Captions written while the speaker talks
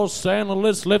Stand and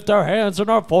let's lift our hands and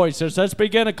our voices. Let's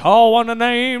begin to call on the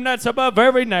name that's above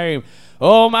every name.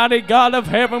 Almighty God of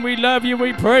heaven, we love you,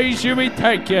 we praise you, we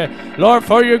thank you, Lord,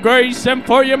 for your grace and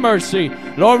for your mercy.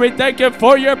 Lord, we thank you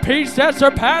for your peace that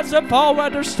surpasses all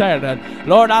understanding.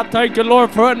 Lord, I thank you,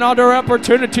 Lord, for another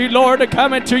opportunity, Lord, to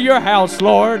come into your house,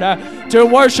 Lord, to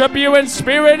worship you in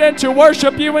spirit and to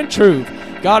worship you in truth.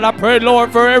 God, I pray,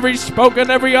 Lord, for every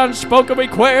spoken, every unspoken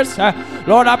request.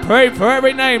 Lord, I pray for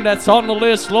every name that's on the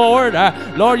list, Lord.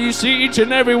 Lord, you see each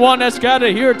and every one that's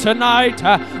gathered here tonight,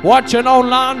 watching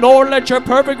online. Lord, let your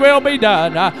perfect will be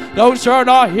done. Those who are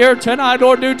not here tonight,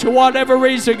 Lord, due to whatever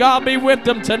reason, God, be with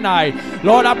them tonight.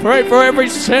 Lord, I pray for every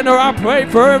sinner. I pray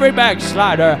for every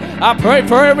backslider. I pray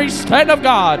for every saint of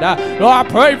God. Lord, I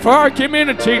pray for our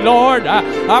community, Lord.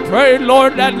 I pray,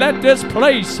 Lord, that let this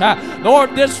place,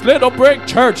 Lord, this little brick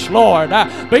church, Lord,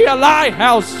 be a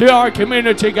lighthouse to our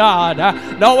community, God.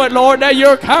 Knowing, Lord, that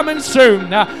you're coming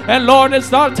soon. And Lord,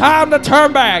 it's not time to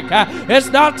turn back. It's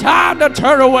not time to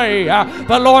turn away.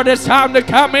 But Lord, it's time to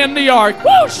come in the ark.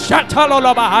 Woo!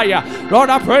 Lord,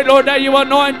 I pray, Lord, that you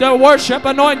anoint the worship,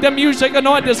 anoint the music,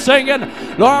 anoint the singing.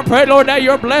 Lord, I pray, Lord, that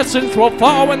your blessings will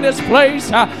fall in this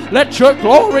place. Let your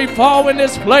glory fall in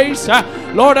this place.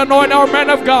 Lord, anoint our man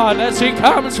of God as he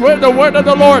comes with the word of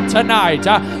the Lord tonight.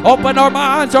 Open our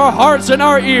minds, our hearts, and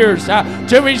our ears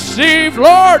to receive,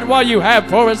 Lord, what you have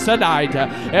for us tonight.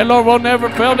 And Lord, we'll never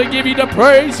fail to give you the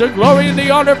praise, the glory, and the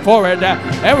honor for it.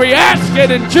 And we ask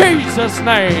it in Jesus'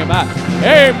 name.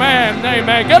 Amen.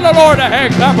 Amen. Give the Lord a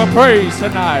hand clap of praise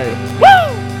tonight.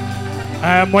 Woo!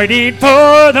 I'm waiting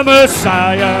for the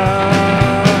Messiah.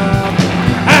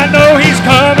 I know he's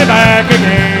coming back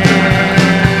again.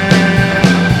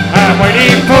 I'm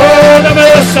waiting for the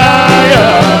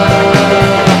Messiah.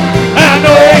 I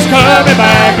know he's coming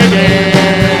back again.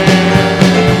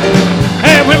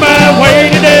 And when my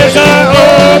waiting days are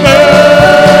over,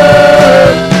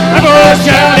 I'm going to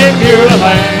shout in beautiful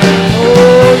land.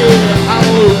 Oh, yeah.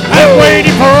 I'm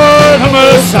waiting for the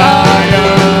Messiah.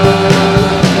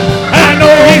 I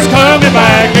know he's coming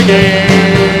back again.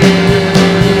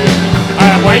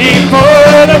 I'm waiting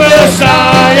for the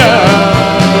Messiah.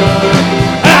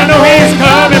 I know he's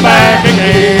coming back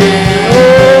again.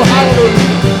 Oh, hallelujah.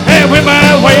 And when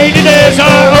my waiting days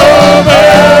are over,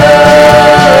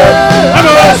 I'm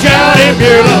going to shout in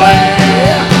Beulah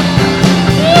land.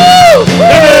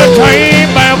 There's a train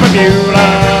bound for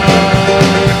Beulah.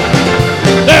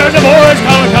 There's the boys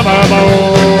calling, come on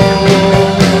board.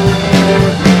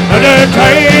 There's a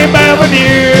train bound for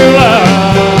Beulah.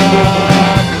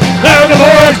 There's the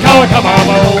boys calling, come on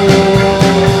board.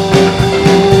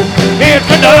 It's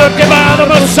conducted by the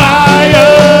Messiah.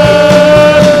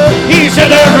 He said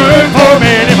there's room for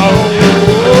many more.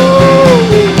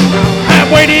 I'm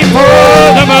waiting for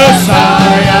the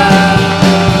Messiah.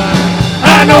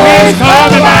 I know he's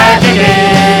coming back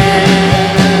again.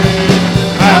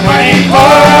 I'm waiting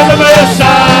for the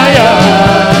Messiah.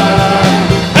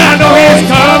 I know he's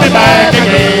coming back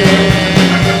again.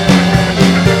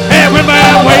 And when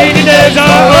my waiting days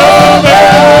are over,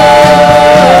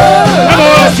 I'm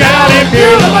gonna shout in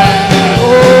Beulah land.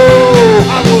 Oh,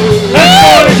 let's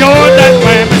go to join that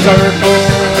family circle.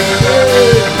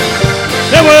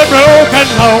 They were broken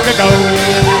long ago.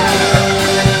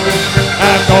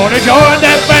 I'm gonna join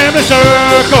that family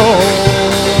circle.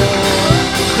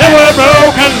 They were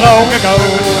broken long ago.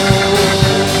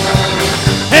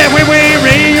 And when we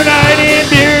reunite in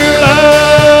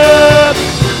Beulah,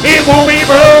 it won't be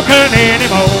broken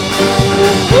anymore.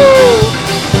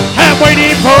 I'm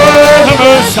waiting for the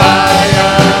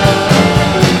Messiah.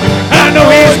 I know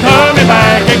he's coming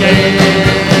back again.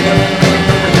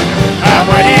 I'm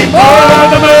waiting for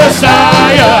the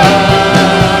Messiah.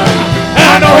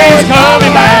 I know he's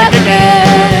coming back again.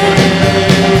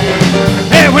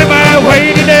 And when my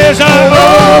waiting days are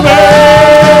over,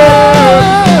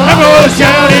 I'm going to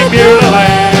shout in Beulah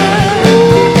land.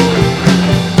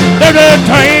 There's a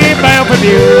train bound for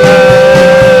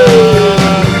Beulah.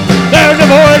 There's the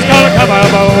boys calling, come on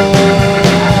board.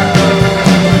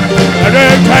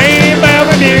 There's a train bound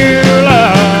for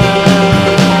Beulah.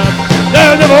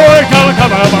 There's the boys calling,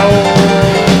 come on board.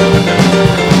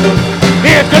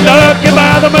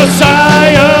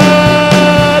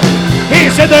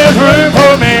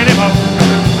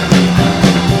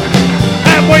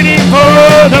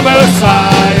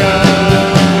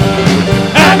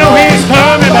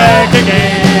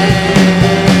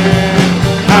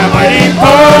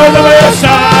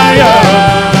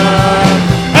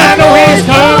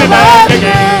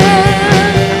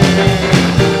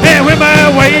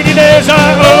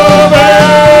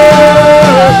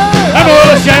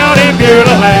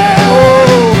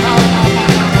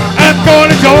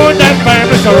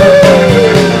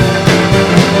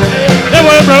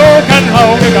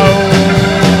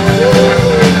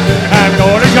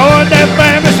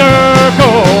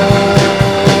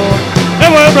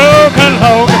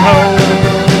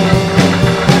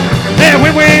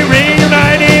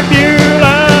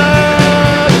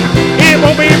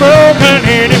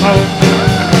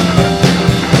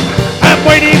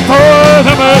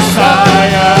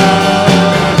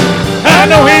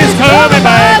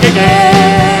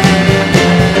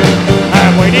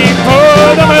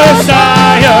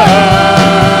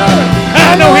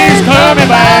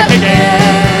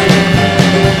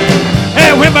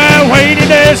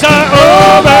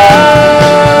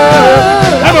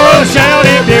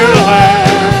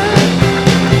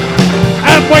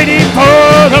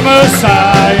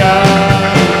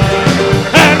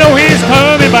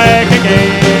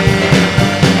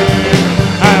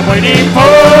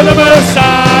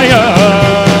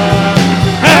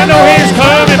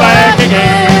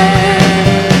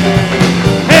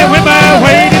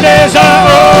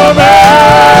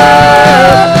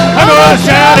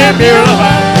 that mule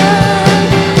back.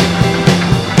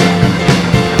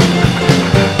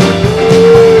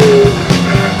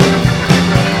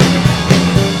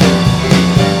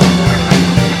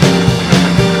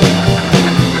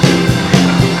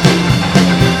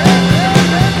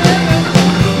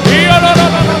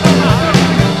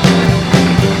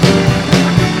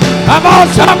 Come on,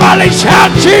 somebody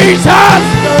shout Jesus!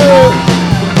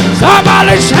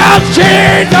 Somebody shout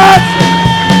Jesus!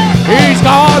 He's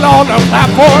gone on the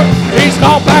platform. He's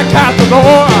gone back out the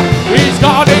door. He's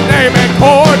gone in name and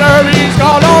corner. He's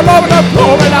gone all over the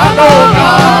floor. And I know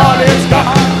God is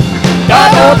God. God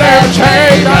will never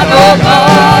change. I know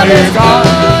God is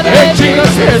God. And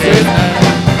Jesus is His name.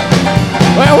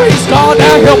 Well, He's gone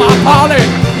down, heal my body.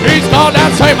 He's gone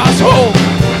down, save my soul.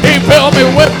 He filled me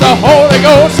with the Holy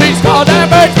Ghost. He's God that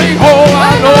makes me whole.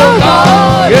 I know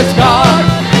God is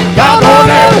God. God will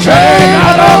never change.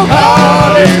 I know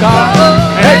God is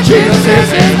God. And Jesus is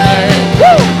His name.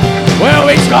 Woo! Well,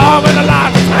 He's gone when the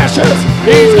light flashes.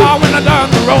 He's gone when the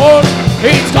thunder rolls.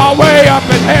 He's gone way up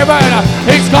in heaven.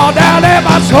 He's gone down in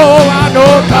my soul. I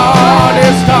know God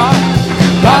is God.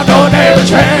 God will never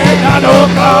change. I know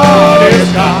God is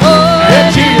God.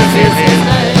 And Jesus is His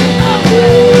name.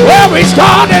 Well, He's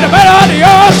gone in the middle of the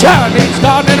ocean. He's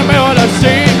gone in the middle of the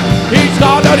sea. He's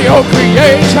gone to the old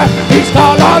creation. He's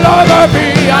gone all over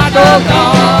me. I know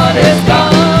God is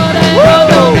God. And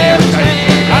God will never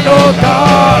change. I know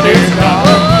God is God.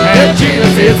 And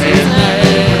Jesus is His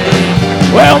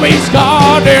name. Well, He's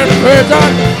gone in the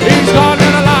prison. He's gone in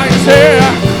the lion's den.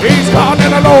 He's gone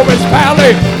in the lowest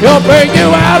valley. He'll bring you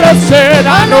out of sin.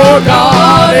 I know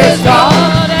God is God.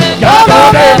 God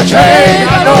will never change.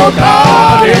 I know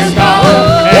God is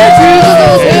God. And Jesus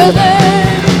is His name.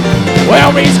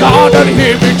 Well, He's gone to the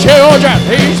Hebrew children.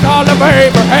 He's gone to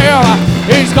Abraham.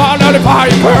 He's gone to the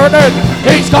fire burning.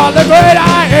 He's gone to the great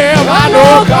I am. I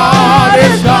know God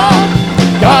is God.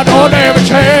 God will never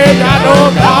change. I know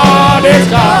God is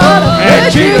God. And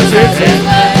Jesus is His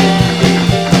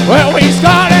name. Well, He's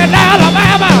gone in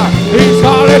Alabama. He's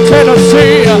gone in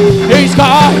Tennessee. He's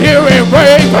gone here in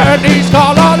Raven. He's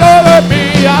gone all over me.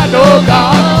 I know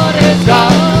God is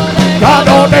God. God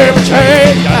will never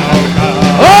change.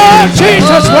 Oh,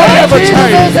 Jesus will never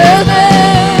change.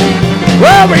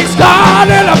 Well, He's gone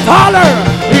in the Father.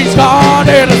 He's gone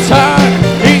in the Son.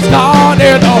 He's gone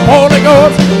in the Holy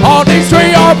Ghost. All these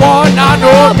three are one. I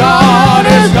know God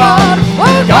is God.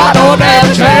 God will never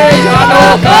change. I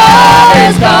know God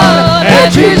is God.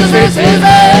 And Jesus is His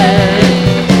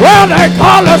name. Well, they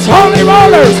call us holy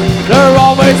rollers. They're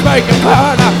always making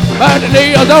fun. But the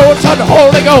deal those of the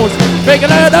Holy Ghost making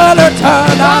another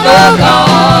turn. I know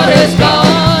God is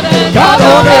God. And God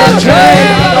will never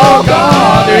change. I know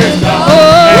God is God.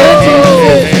 And Jesus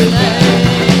is His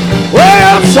name.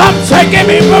 Well, some say give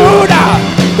me Buddha.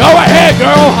 Go ahead,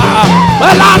 girl.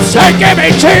 Well, I say give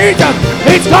me Jesus.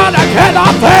 He's gonna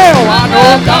cannot fail. I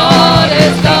know God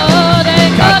is God.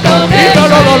 And God will never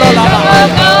change. I know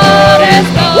God is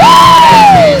God.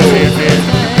 And Jesus is His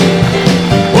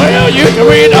name. Well, you can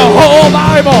read the whole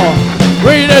Bible.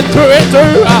 Read it through and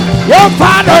through. You'll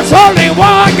find there's only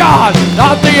one God,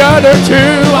 not the other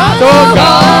two. I know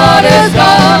God is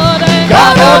God.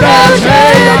 God will never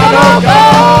change. I know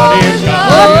God is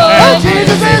God. And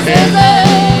Jesus is His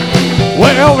name.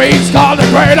 Well, He's called the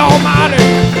great Almighty.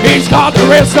 He's called the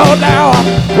rich so now.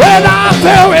 When I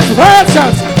feel His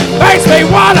presence, makes me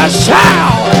want to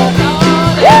shout.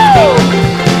 Woo!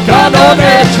 God will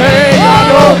never change. I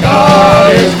know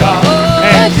God is God.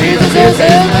 And Jesus is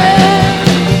His name.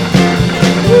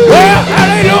 Well,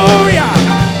 hallelujah.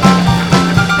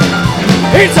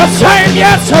 He's the same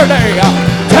yesterday,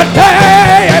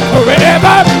 today, and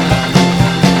forever.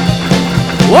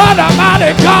 What a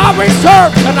mighty God we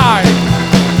serve tonight.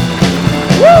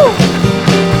 Woo!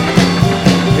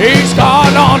 He's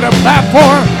gone on the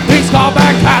platform. He's gone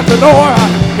back out the door.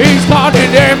 He's gone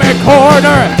in every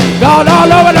corner. Gone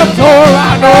all over the floor.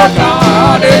 I know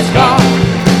God is God.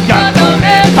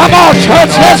 Come on,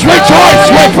 church, let's rejoice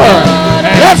with her.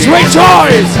 Let's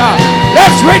rejoice.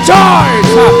 Let's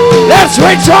rejoice. Let's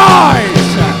rejoice.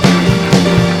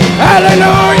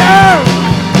 Hallelujah.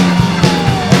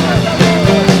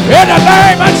 In the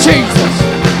name of Jesus,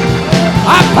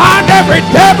 I bind every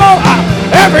devil,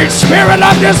 every spirit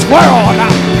of this world,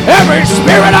 every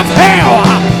spirit of hell.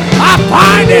 I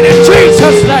bind it in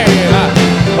Jesus' name.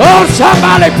 Oh,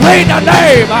 somebody plead the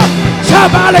name.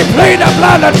 Somebody plead the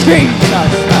blood of Jesus.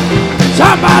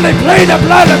 Somebody plead the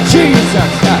blood of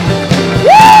Jesus.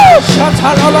 Woo!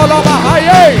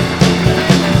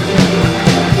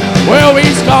 Well,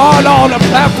 he's gone on the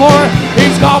platform.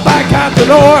 He's gone back out the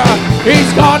door.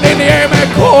 He's gone in the amen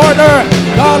corner.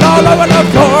 Gone all over the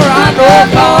floor. I know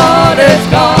God is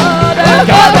God.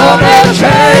 God on the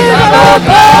chain. I know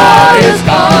God is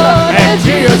God. And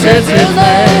Jesus is his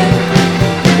name.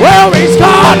 Well, he's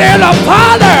God in the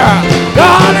Father.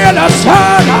 God in the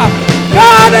Son.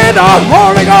 God in the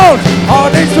Holy Ghost. All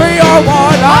these three are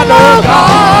one. I know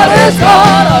God is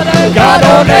God. God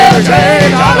on the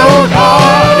chain. I know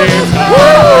God is God.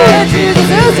 And Jesus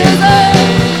is his name.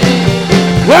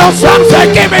 Well, some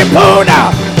say give me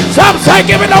Buddha. Some say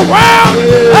give me the world.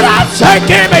 And I say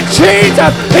give me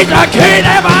Jesus. He's the King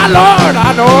and my Lord.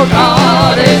 I know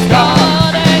God is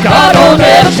God. God on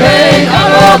the chain. I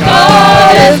know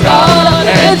God is God.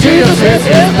 And Jesus is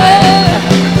his name.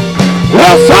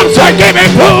 Well, some say give me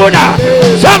Buddha.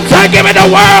 Some say give me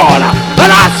the world. But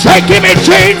I say give me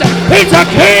Jesus. He's the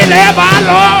King and my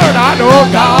Lord. I know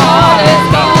God is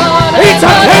God. He's the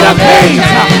King of kings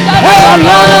and the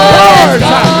Lord of lords.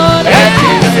 And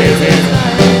Jesus is his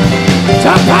name.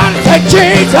 Somebody say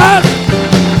Jesus.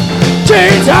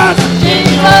 Jesus.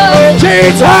 Jesus.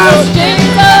 Jesus.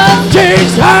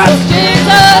 Jesus.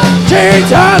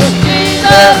 Jesus.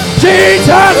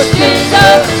 Jesus.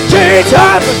 Jesus.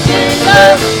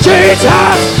 Jesus.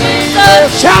 Jesus.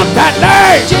 Shout that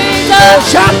name.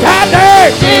 Shout that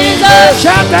name.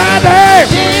 Shout that name.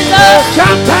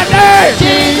 Shout that name.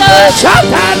 Shout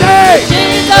that name.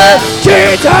 Jesus.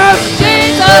 Jesus.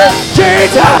 Jesus.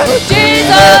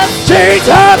 Jesus.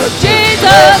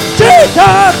 Jesus.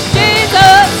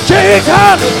 Jesus.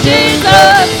 Jesus.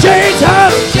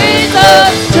 Jesus.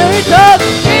 Jesus.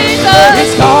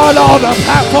 He's gone on the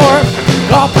platform.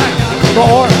 Gone back out the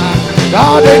door.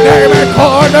 God in every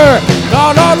corner.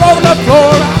 God all over the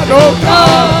floor. I know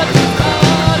God.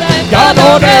 God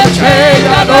on every chain.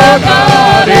 I know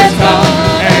God is God.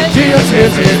 And Jesus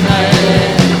is his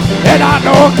name. And I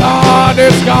know God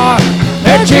is God.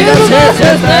 And Jesus is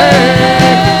his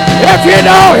name. If you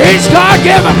know he's God,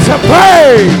 give him some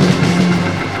praise.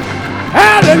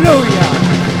 Hallelujah.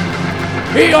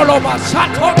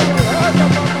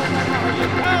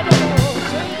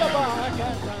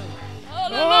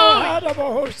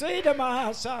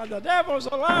 The devil's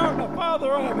allowing the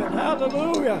father of it.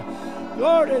 Hallelujah.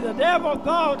 Glory, the devil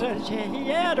thought that he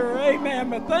had her. Amen.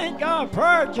 But thank God,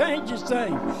 prayer changes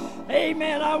things.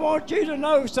 Amen. I want you to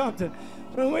know something.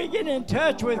 When we get in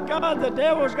touch with God, the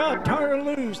devil's got to turn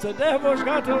loose. The devil's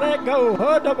got to let go.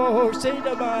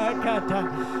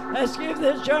 Let's give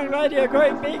this young lady a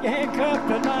great big hand clap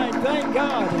tonight. Thank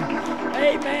God.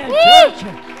 Amen. Woo! Church.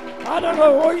 I don't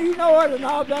know whether you know it or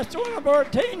not. That's one of our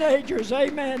teenagers.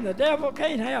 Amen. The devil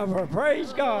can't have her.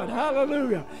 Praise God.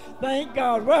 Hallelujah. Thank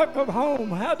God. Welcome home.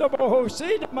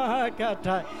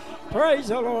 Praise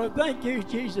the Lord. Thank you,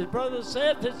 Jesus. Brother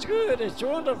Seth, it's good. It's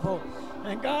wonderful.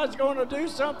 And God's going to do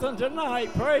something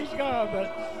tonight. Praise God.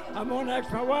 But I'm going to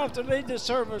ask my wife to lead the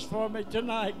service for me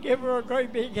tonight. Give her a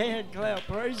great big hand clap.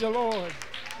 Praise the Lord.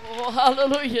 Oh,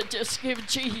 hallelujah. Just give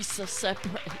Jesus that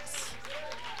praise.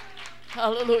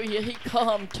 Hallelujah. He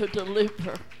come to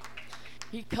deliver.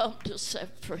 He come to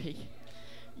set free.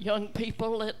 Young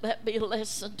people, let that be a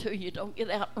lesson to you. Don't get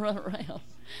out and run around.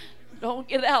 Don't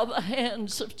get out of the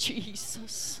hands of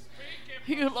Jesus.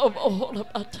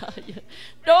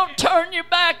 Don't turn your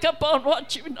back up on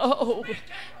what you know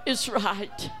is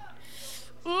right.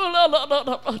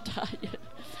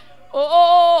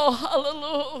 Oh,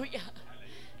 hallelujah.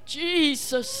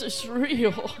 Jesus is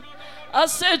real. I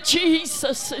said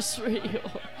Jesus is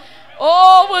real.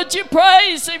 Oh, would you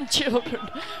praise him, children?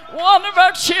 One of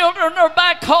our children are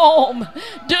back home,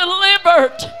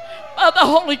 delivered by the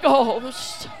Holy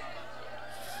Ghost.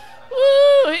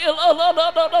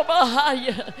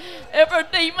 Every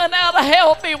demon out of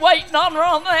hell be waiting on her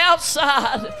on the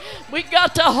outside. We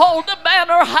got to hold the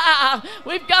banner high.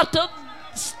 We've got to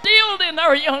steal in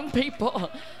our young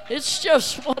people. It's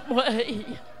just one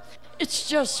way. It's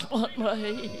just one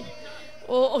way.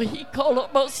 Oh, he called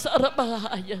up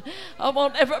Mosiah. I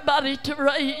want everybody to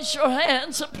raise your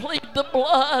hands and plead the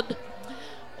blood.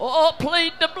 Oh,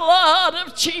 plead the blood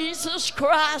of Jesus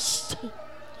Christ.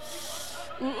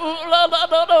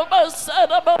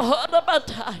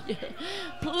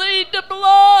 Plead the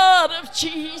blood of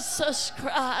Jesus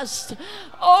Christ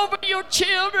over your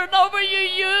children, over your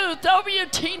youth, over your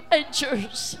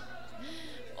teenagers.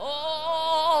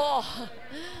 Oh,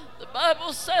 the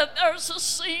Bible said there's a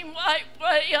seem right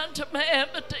way unto man,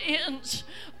 but the ends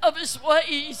of his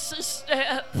ways is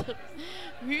death.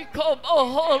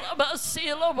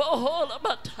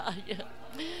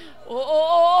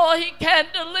 Oh, He can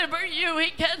deliver you. He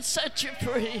can set you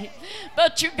free.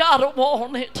 But you got to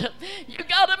want it. You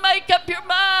got to make up your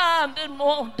mind and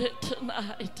want it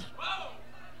tonight.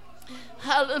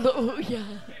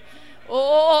 Hallelujah.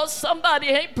 Oh, somebody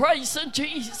ain't praising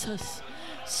Jesus.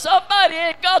 Somebody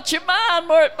ain't got your mind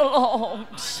where it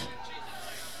belongs.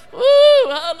 Ooh,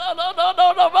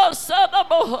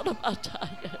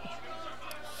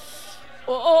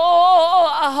 oh,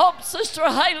 I hope Sister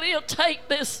Haley will take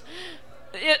this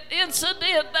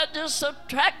incident that just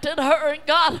attracted her and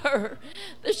got her,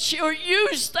 that she'll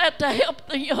use that to help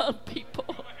the young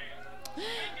people.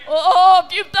 Oh,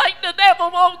 if you think the devil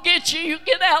won't get you, you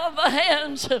get out of the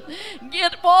hands.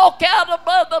 Walk out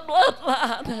above the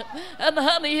bloodline. And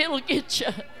honey, he'll get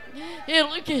you.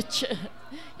 He'll get you.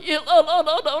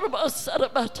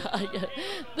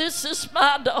 This is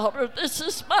my daughter. This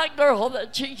is my girl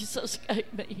that Jesus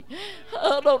gave me.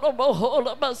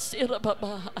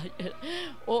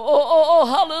 Oh,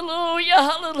 hallelujah,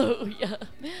 hallelujah.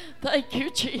 Thank you,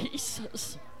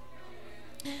 Jesus.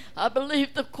 I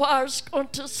believe the choir's going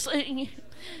to sing.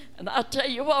 And I tell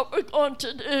you what we're going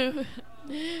to do.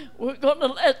 We're going to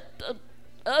let the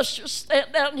ushers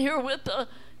stand down here with the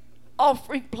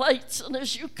offering plates, and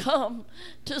as you come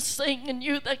to sing, and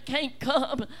you that can't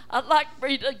come, I'd like for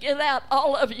you to get out,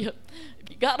 all of you. If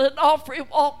you got an offering,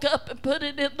 walk up and put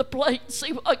it in the plate and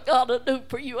see what God will do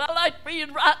for you. I'd like for you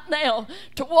right now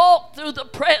to walk through the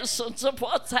presence of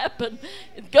what's happened.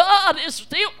 And God is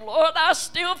still, Lord, I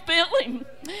still feel Him.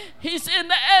 He's in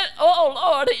the, oh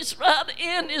Lord, He's right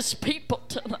in His people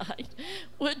tonight.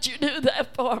 Would you do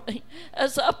that for me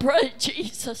as I pray,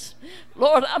 Jesus?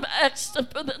 Lord, I'm asking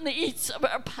for the needs of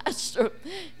our pastor.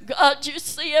 God, you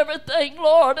see everything,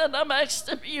 Lord, and I'm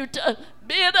asking for you to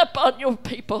bid upon your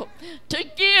people, to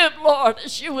give, Lord,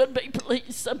 as you would be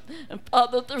pleased. And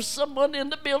Father, there's someone in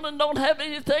the building don't have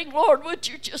anything, Lord, would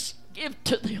you just give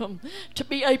to them to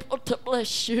be able to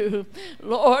bless you,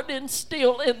 Lord,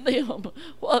 instill in them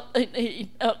what they need.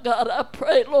 Now, God, I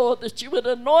pray, Lord, that you would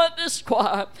anoint this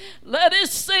choir. Let it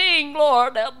sing,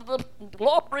 Lord, out of the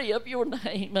glory of your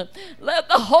name. Let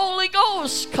the Holy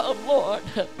Ghost come, Lord,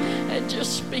 and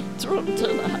just speak through them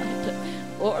tonight.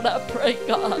 Lord, I pray,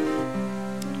 God,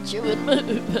 that you would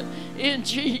move in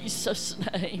Jesus'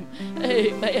 name.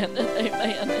 Amen and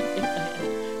amen and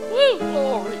amen. Woo,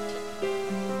 glory.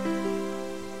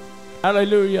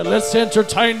 Hallelujah. Let's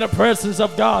entertain the presence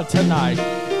of God tonight.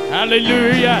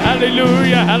 Hallelujah,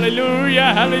 hallelujah,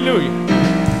 hallelujah, hallelujah.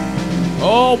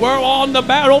 Oh, we're on the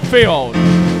battlefield,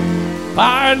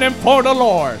 fighting for the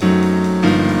Lord.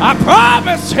 I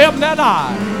promise Him that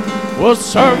I will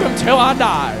serve Him till I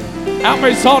die. How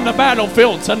many's on the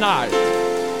battlefield tonight?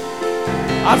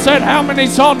 I said, how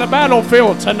many's on the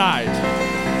battlefield tonight?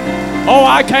 Oh,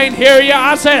 I can't hear you.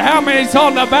 I said, how many's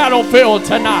on the battlefield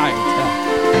tonight?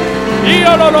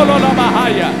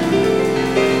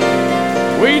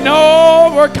 We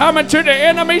know we're coming to the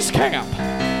enemy's camp,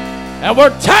 and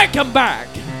we're taking back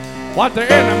what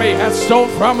the enemy has stole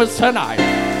from us tonight.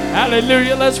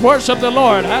 Hallelujah. Let's worship the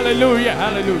Lord. Hallelujah.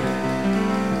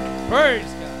 Hallelujah. Praise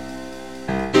God.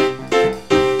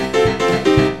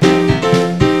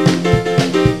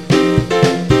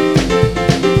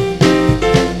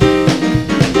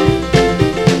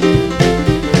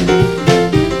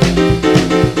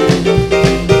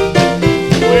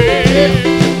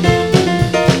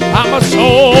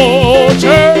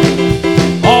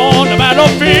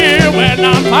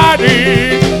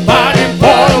 Fighting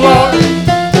for the Lord.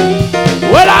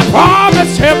 Well, I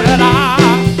promised Him that I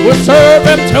would serve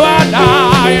Him till I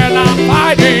die, and I'm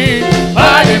fighting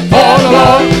for the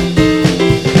Lord.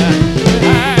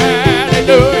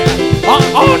 Hallelujah.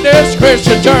 On this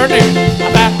Christian journey,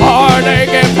 I've had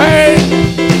heartache and pain,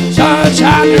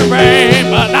 sunshine and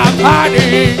rain, but I'm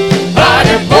fighting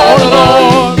for the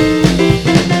Lord.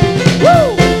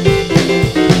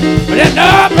 Been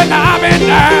up and I've been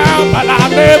down, but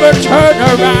I've never turned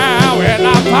around, and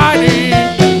I'm fighting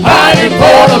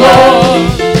for the Lord.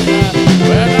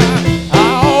 Well, I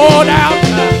hold out,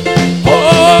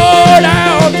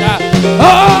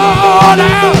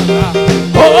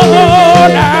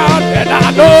 and I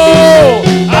know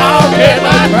I'll get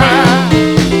my crown.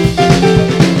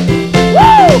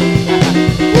 Woo!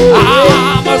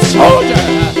 I'm a soldier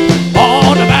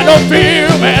on the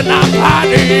battlefield, and I'm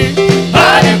fighting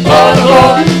for the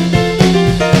Lord.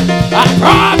 I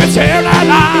promise Him that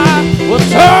I will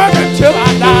serve Him till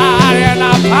I die, and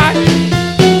I'm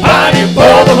fighting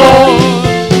for the Lord.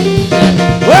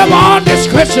 Well, on this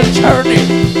Christian journey,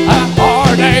 a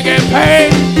heartache and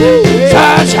pain,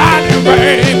 sunshine and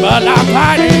rain, but I'm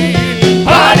fighting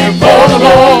for the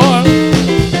Lord.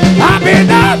 I've been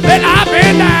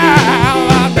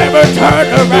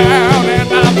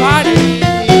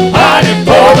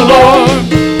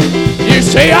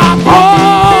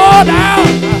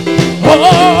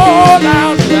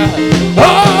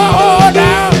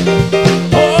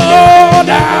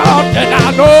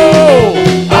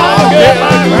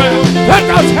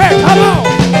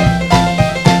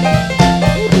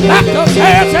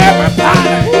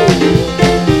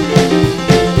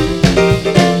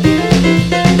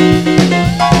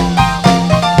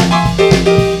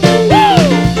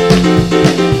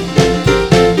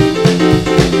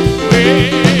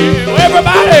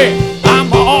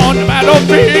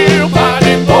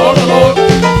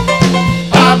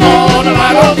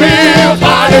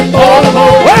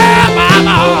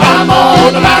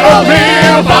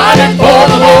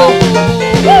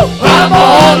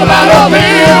the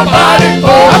battlefield fighting for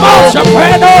the Lord. Come on,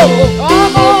 soprano.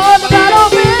 I'm on the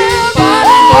battlefield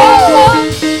fighting for the Lord.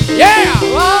 Yeah.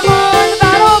 I'm on the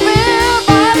battlefield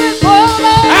fighting for the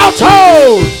Lord.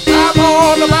 Alto. I'm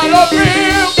on the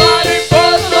battlefield fighting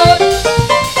for the Lord.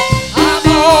 I'm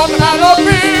on the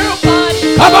battlefield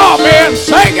fighting. Come on, man,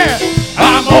 sing it.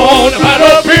 I'm on the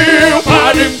battlefield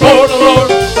fighting for the Lord.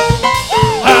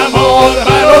 I'm on the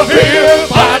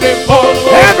battlefield fighting for the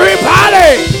Lord.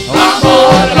 Everybody. I'm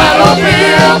on the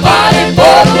battlefield fighting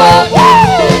for the Lord.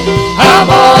 I'm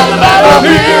on the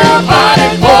battlefield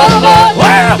fighting for the Lord.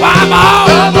 Well, I'm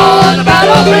on the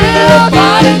battlefield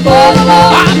fighting for the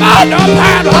Lord. I'm on the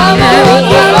battlefield. I'm on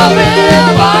the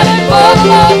battlefield fighting for the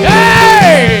Lord.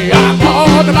 Hey, I'm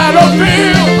on the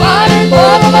battlefield fighting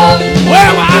for the Lord.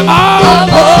 Well, I'm on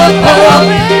the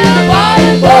battlefield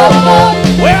fighting for the Lord.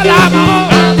 Well, I'm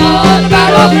on the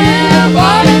battlefield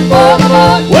fighting for the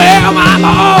Lord. Well, I'm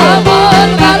on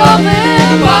the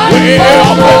battlefield fighting for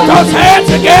the Lord. Put those hands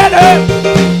together.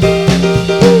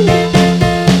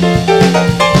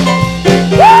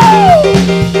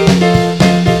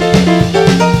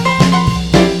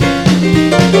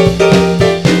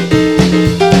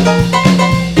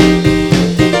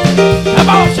 Come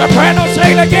on, soprano,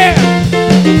 sing it again.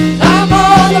 I'm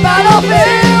on the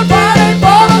battlefield fighting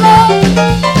for the Lord.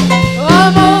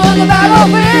 I'm on the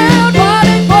battlefield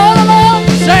fighting for the Lord.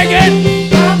 Sing it.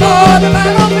 I'm on the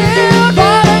battlefield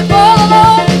fighting for the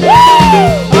Lord.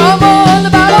 I'm on the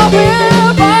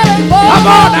battlefield fighting for the Lord. Come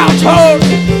on now, Toad.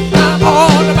 I'm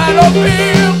on the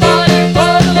battlefield fighting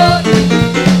for the Lord.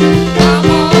 I'm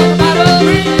on the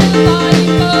battlefield fighting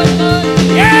for the Lord.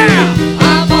 Yeah.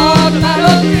 I'm on the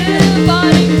battlefield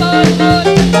fighting for the Lord.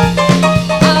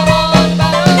 I'm on the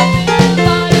battlefield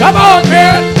fighting. Come on,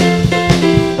 man.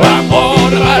 I'm on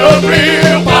the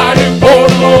battlefield fighting for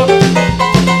the Lord.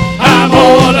 I'm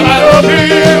on the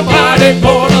battlefield fighting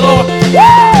for the Lord.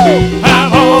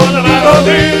 I'm on the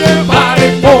battlefield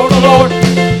fighting for the Lord.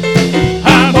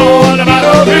 I'm on the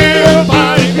battlefield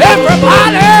fighting.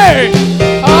 Everybody!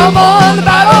 I'm on the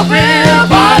battlefield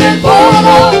fighting for the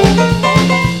Lord.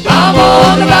 I'm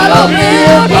on the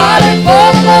battlefield fighting for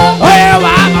the Lord. Well,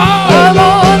 I'm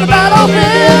on the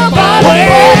battlefield fighting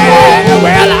for the Lord.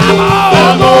 Well, I'm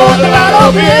on the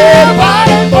battlefield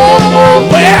fighting for the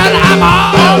Lord. Well, I'm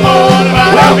on the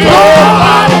battlefield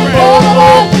fighting for the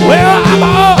Lord. Well, I'm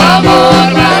on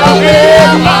the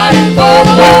battlefield fighting for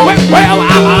the Lord. Well,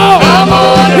 I'm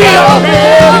on the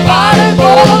battlefield fighting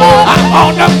for the Lord. I'm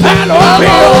on the I'm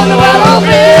on the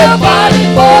battlefield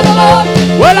fighting for the Lord.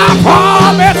 Well, I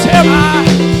promise him I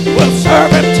will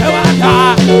serve him till I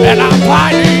die, and I'm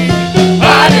fighting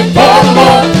for the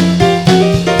Lord.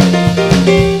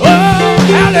 Oh,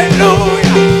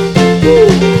 hallelujah!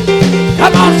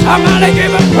 Come on, somebody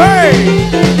give him praise.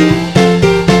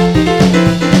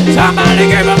 Somebody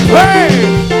give him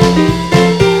praise.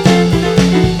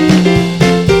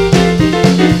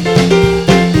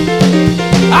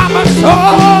 I'm a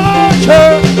soldier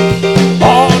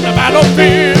on the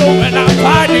battlefield, and I'm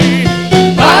fighting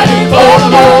for the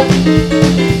Lord.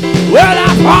 Well, I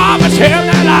promise him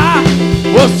that I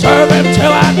will serve him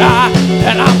till I die,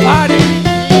 and I'm fighting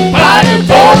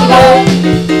for the Lord.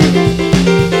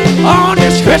 On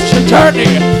this Christian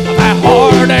journey, I've had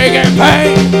heartache and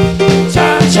pain,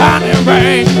 sunshine and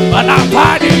rain, but I'm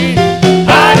fighting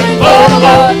for the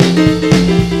Lord.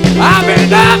 I've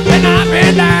been up and I've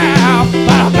been down, but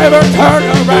I've never turned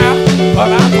around, but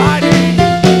I'm fighting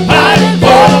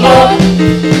for the Lord.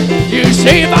 You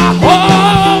see my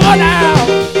hold out,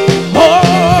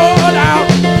 hold out,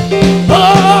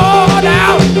 hold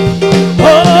out,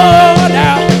 hold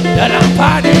out, that I'm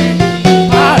fighting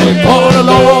for the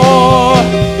Lord.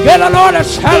 Get the Lord a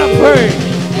celebrate.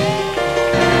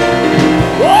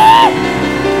 Woo!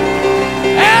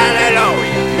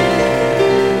 Hallelujah.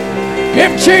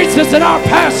 Give Jesus and our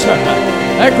pastor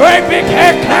a great big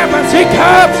hand clap as he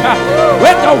comes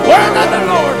with the word of the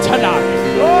Lord tonight.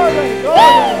 Glory,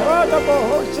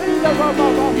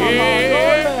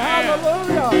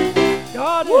 hallelujah.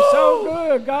 God is so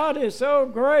good. God is so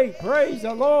great. Praise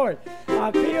the Lord.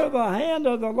 I feel the hand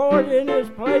of the Lord in this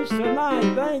place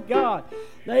tonight. Thank God.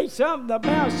 There's something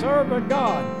about serving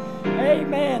God.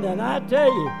 Amen. And I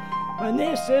tell you, when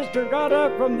this sister got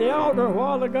up from the altar a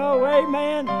while ago,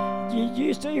 amen, did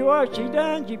you see what she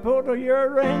done? She pulled her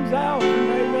earrings out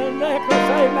and the necklace,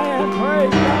 amen.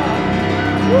 Praise God.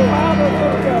 Woo,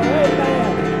 hallelujah,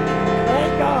 amen.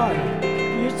 Thank God.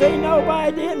 You see,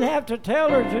 nobody didn't have to tell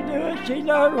her to do it. She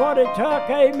learned what it took,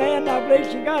 amen. I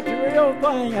believe she got the real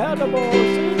thing. Hallelujah,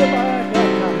 see the Bible.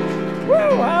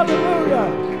 Woo, hallelujah.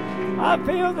 I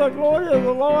feel the glory of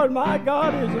the Lord. My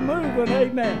God is moving.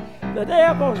 Amen. The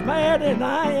devil's mad and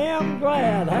I am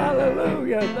glad.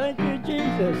 Hallelujah. Thank you,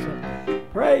 Jesus.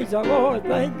 Praise the Lord.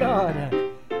 Thank God.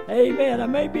 Amen. I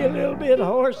may be a little bit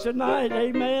hoarse tonight.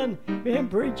 Amen. Been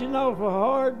preaching awful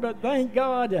hard, but thank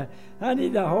God. I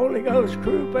need the Holy Ghost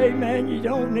croup. Amen. You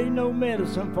don't need no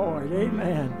medicine for it.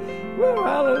 Amen. Woo,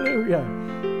 hallelujah.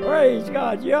 Praise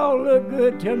God. Y'all look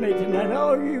good to me tonight.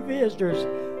 All you visitors,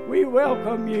 we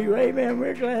welcome you. Amen.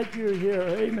 We're glad you're here.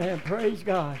 Amen. Praise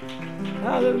God.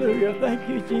 Hallelujah. Thank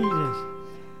you, Jesus.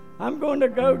 I'm going to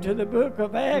go to the book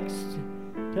of Acts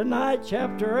tonight,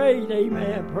 chapter 8.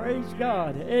 Amen. Praise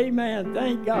God. Amen.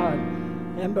 Thank God.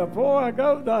 And before I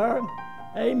go there,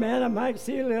 amen, I might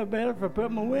see a little better if I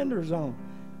put my windows on.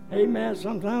 Amen.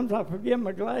 Sometimes I forget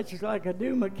my glasses like I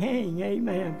do my cane.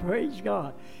 Amen. Praise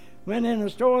God. Went in the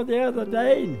store the other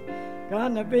day and got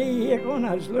in a vehicle and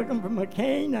I was looking for my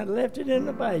cane. I left it in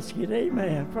the basket.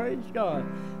 Amen. Praise God.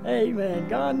 Amen.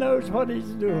 God knows what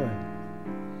He's doing.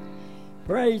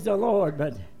 Praise the Lord.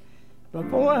 But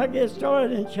before I get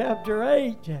started in chapter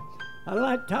 8, I'd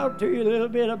like to talk to you a little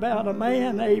bit about a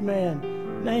man,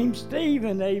 amen, named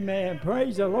Stephen, amen.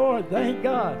 Praise the Lord. Thank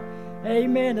God.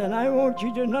 Amen. And I want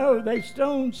you to know they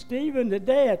stoned Stephen to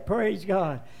death. Praise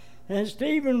God. And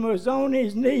Stephen was on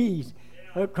his knees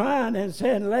crying and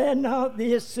saying, let not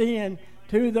this sin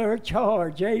to their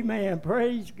charge. Amen.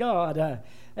 Praise God.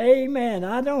 Amen.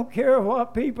 I don't care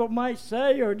what people might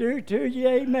say or do to you.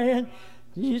 Amen.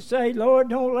 You say, Lord,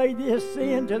 don't lay this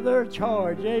sin to their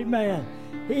charge. Amen.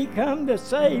 He come to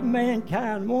save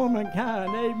mankind,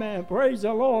 womankind. Amen. Praise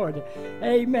the Lord.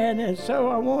 Amen. And so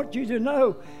I want you to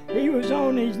know he was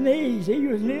on his knees. He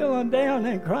was kneeling down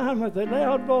and crying with a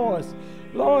loud voice,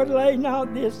 Lord, lay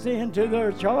not this sin to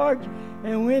their charge.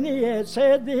 And when he had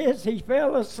said this, he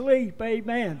fell asleep.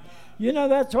 Amen. You know,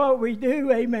 that's what we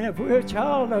do. Amen. If we're a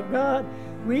child of God,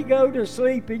 we go to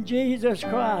sleep in Jesus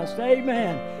Christ.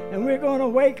 Amen. And we're going to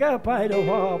wake up after a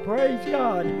while. Praise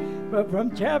God. But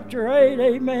from chapter 8,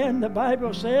 amen, the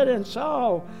Bible said, and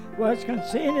Saul was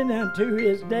consenting unto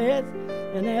his death.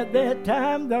 And at that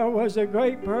time there was a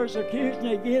great persecution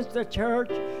against the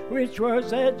church, which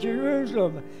was at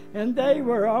Jerusalem. And they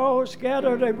were all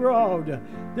scattered abroad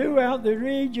throughout the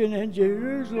region in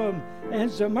Jerusalem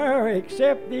and Samaria,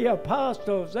 except the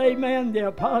apostles. Amen. The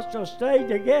apostles stayed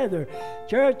together.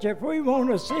 Church, if we want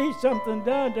to see something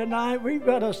done tonight, we've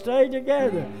got to stay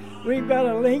together. We've got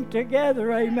to link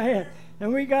together. Amen.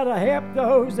 And we got to help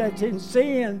those that's in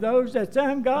sin, those that's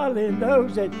ungodly, and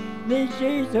those that need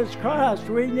Jesus Christ.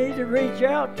 We need to reach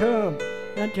out to them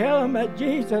and tell them that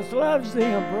Jesus loves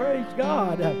them. Praise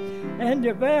God. And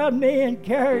devout men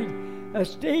carried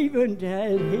Stephen to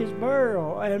his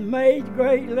burial and made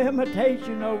great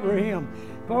lamentation over him.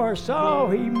 For Saul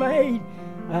he made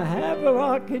a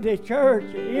havoc in the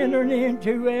church, entering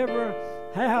into every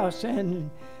house and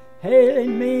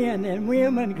hailing men and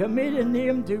women, committing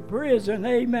them to prison.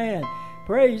 Amen.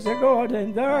 Praise the God.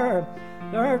 And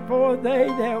therefore they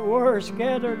that were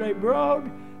scattered abroad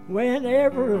went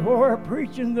everywhere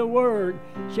preaching the word.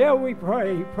 Shall we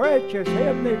pray? Precious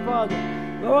Heavenly Father,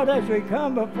 Lord, as we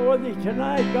come before Thee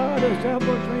tonight, God, as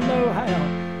humble as we know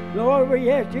how, Lord, we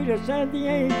ask You to send the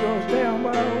angels down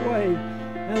by our way.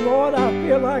 And Lord, I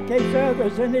feel like there's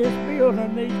others in this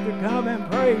building needs to come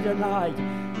and pray tonight.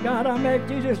 God, I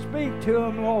ask You to speak to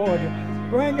them, Lord.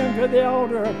 Bring them to the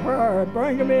altar of prayer.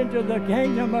 Bring them into the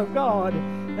kingdom of God.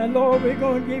 And Lord, we're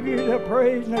going to give You the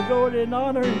praise and the glory and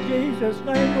honor. In Jesus'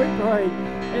 name we pray.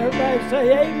 Everybody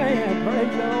say amen.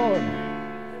 Praise the Lord.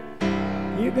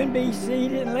 You can be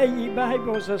seated and lay your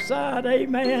Bibles aside.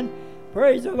 Amen.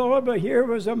 Praise the Lord. But here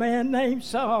was a man named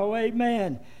Saul.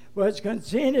 Amen. Was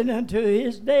consenting unto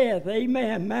his death.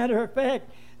 Amen. Matter of fact,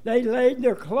 they laid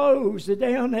their clothes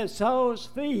down at Saul's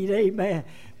feet. Amen.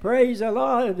 Praise the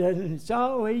Lord. And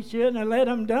Saul, he shouldn't have let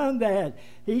them done that.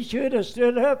 He should have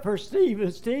stood up for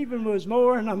Stephen. Stephen was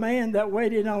more than a man that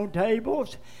waited on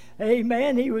tables.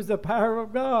 Amen. He was the power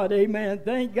of God. Amen.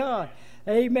 Thank God.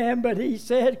 Amen. But he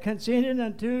said, consenting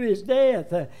unto his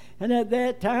death. And at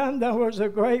that time there was a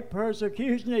great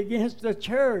persecution against the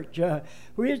church,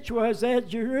 which was at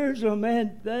Jerusalem,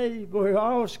 and they were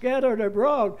all scattered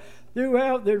abroad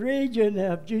throughout the region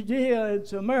of Judea and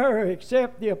Samaria,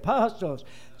 except the apostles.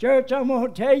 Church, I'm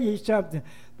going to tell you something.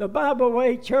 The Bible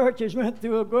Way Church has went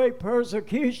through a great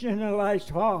persecution in the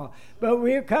last while, but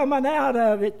we're coming out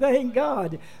of it, thank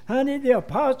God. Honey, the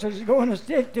apostles are going to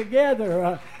stick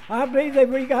together. I believe that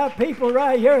we got people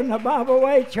right here in the Bible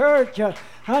Way Church,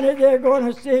 honey, they're going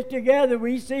to stick together.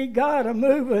 We see God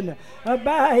moving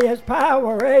by His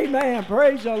power. Amen.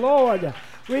 Praise the Lord.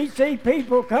 We see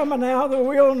people coming out of the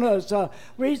wilderness.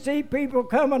 We see people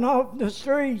coming off the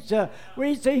streets.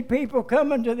 We see people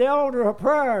coming to the altar of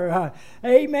prayer.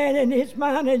 Amen. And it's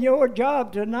mine and your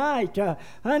job tonight,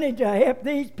 honey, to help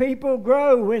these people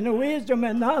grow in the wisdom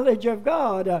and knowledge of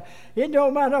God. It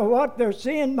don't matter what their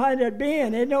sin might have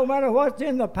been. It don't matter what's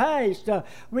in the past.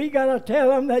 We got to tell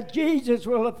them that Jesus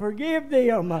will forgive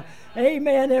them.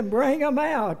 Amen. And bring them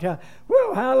out.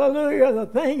 Well, hallelujah. The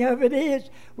thing of it is,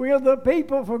 will the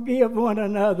people forgive one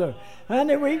another?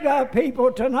 Honey, we got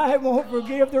people tonight won't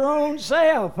forgive their own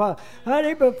self.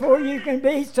 Honey, before you can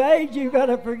be saved, you got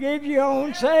to forgive your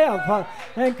own self.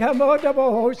 And come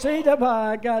on, see the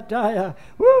I got to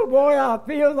woo, boy, I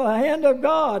feel the hand of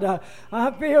God.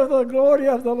 I feel the glory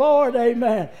of the Lord.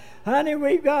 Amen. Honey,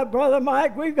 we've got, Brother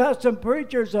Mike, we've got some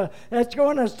preachers that's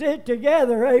going to sit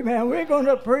together, amen. We're going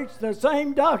to preach the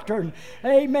same doctrine,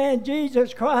 amen,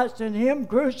 Jesus Christ and Him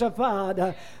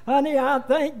crucified. Honey, I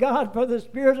thank God for the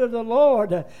Spirit of the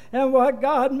Lord and what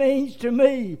God means to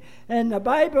me. And the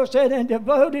Bible said, and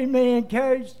devoted me and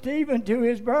carried Stephen to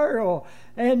his burial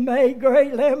and made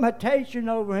great lamentation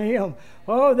over him.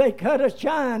 Oh, they cut a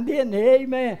shine, didn't they?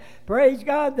 Amen. Praise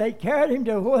God. They carried him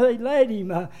to where they laid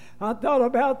him. I thought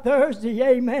about Thursday,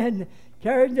 amen.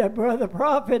 Carried the brother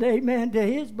prophet, amen, to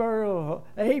his burial.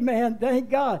 Amen. Thank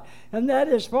God. And that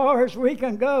as far as we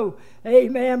can go.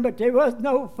 Amen. But there was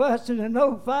no fussing and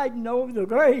no fighting over the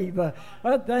grave.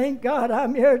 Thank God,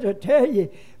 I'm here to tell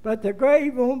you. But the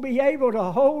grave won't be able to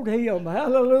hold him.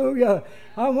 Hallelujah.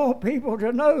 I want people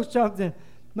to know something.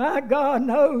 My God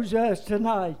knows us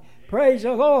tonight. Praise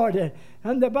the Lord.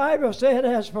 And the Bible said,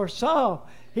 as for Saul,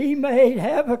 he made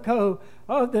havoc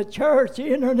of the church,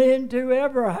 entered into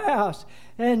every house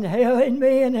and hailing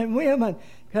men and women,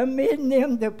 committing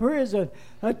them to prison.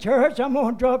 Church, I'm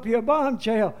going to drop you a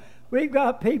bombshell. We've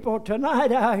got people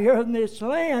tonight out here in this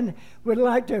land would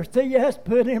like to see us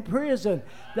put in prison.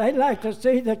 They'd like to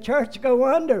see the church go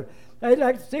under. They'd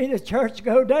like to see the church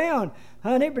go down.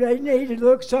 Honey, but they need to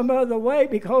look some other way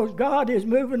because God is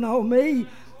moving on me.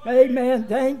 Amen.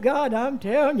 Thank God. I'm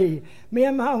telling you. Me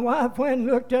and my wife went and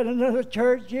looked at another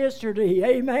church yesterday.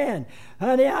 Amen.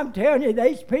 Honey, I'm telling you,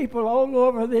 there's people all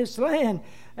over this land.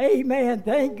 Amen.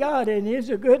 Thank God. And it's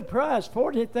a good price,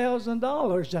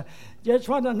 $40,000. Just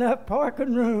want enough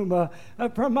parking room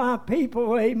for my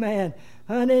people. Amen.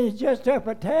 Honey, it's just up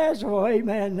at Tazewell.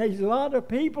 Amen. There's a lot of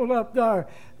people up there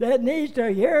that needs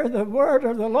to hear the word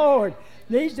of the Lord.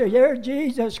 Needs to hear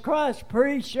Jesus Christ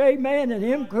preach, amen, and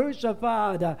Him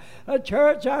crucified. A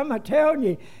church, I'm telling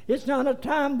you, it's not a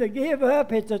time to give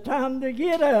up, it's a time to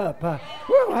get up.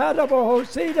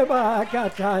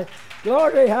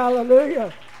 Glory,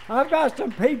 hallelujah. I've got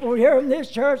some people here in this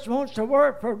church wants to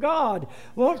work for God,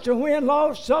 wants to win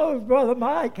lost souls, Brother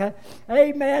Mike.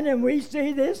 Amen. And we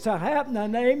see this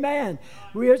happening. Amen.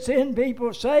 We're seeing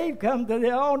people saved, come to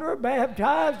the altar,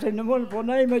 baptized in the wonderful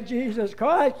name of Jesus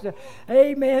Christ.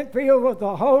 Amen. Filled with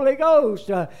the Holy Ghost.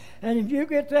 And if you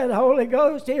get that Holy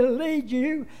Ghost, He'll lead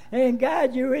you and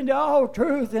guide you into all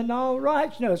truth and all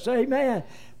righteousness. Amen.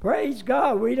 Praise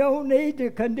God. We don't need to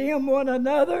condemn one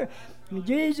another.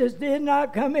 Jesus did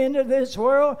not come into this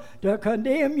world to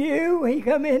condemn you. He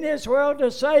come in this world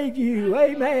to save you.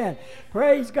 Amen.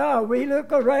 Praise God. We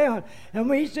look around and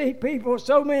we see people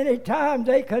so many times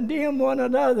they condemn one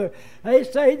another. They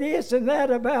say this and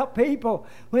that about people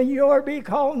when you ought to be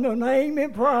calling their name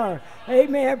in prayer.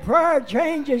 Amen. Prayer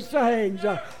changes things.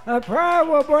 Prayer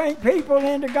will bring people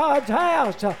into God's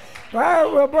house. Prayer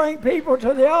will bring people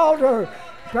to the altar.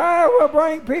 Prayer will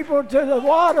bring people to the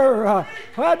water.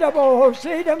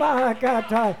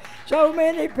 So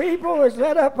many people is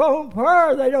let up on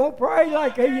prayer. They don't pray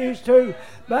like they used to.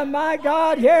 But my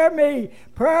God, hear me.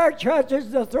 Prayer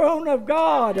touches the throne of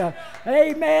God.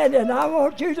 Amen. And I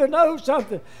want you to know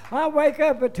something. I wake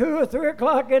up at 2 or 3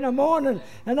 o'clock in the morning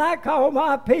and I call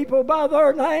my people by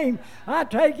their name. I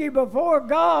take you before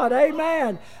God.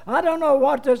 Amen. I don't know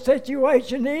what the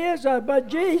situation is, but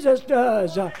Jesus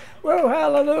does. Well,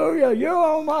 hallelujah. You're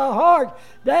on my heart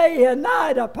day and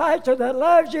night. A pastor that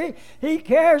loves you, he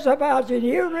cares about you.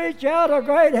 He'll reach out a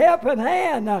great helping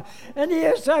hand. And he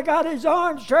has got his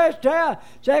arms stretched out.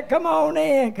 Said, come on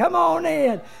in, come on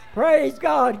in. Praise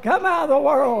God. Come out of the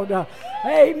world.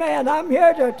 Amen. I'm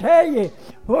here to tell you,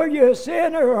 whether you're a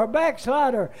sinner or a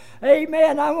backslider.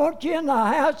 Amen. I want you in the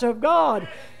house of God.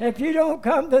 If you don't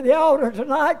come to the altar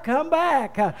tonight, come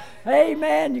back.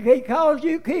 Amen. Because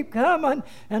you keep coming,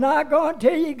 and I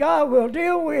guarantee you God will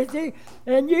deal with you,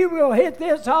 and you will hit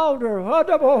this altar. Woo,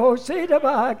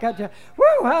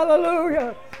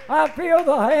 hallelujah. I feel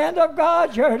the hand of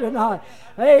God here tonight.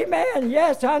 Amen.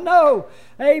 Yes, I know.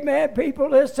 Amen. People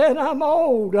that said I'm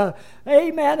old.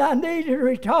 Amen. I need to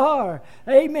retire.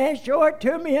 Amen. Show it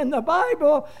to me in the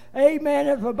Bible. Amen.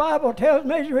 If the Bible tells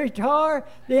me to retire,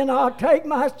 then I'll take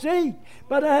my seat.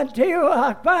 But until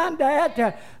I find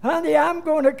that, honey, I'm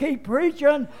going to keep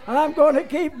preaching. I'm going to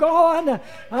keep going.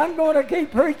 I'm going to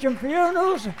keep preaching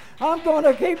funerals. I'm going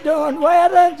to keep doing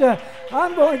weddings.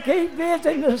 I'm going to keep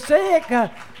visiting the sick. Woo,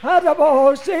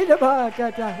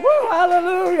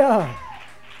 hallelujah.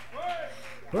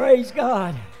 Praise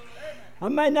God. I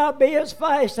may not be as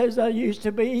fast as I used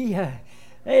to be.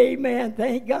 Amen.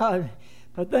 Thank God.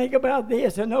 But think about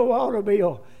this, an old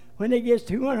automobile. When it gets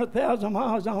 200,000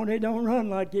 miles on it, don't run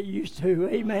like it used to.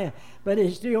 Amen. But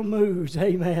it still moves.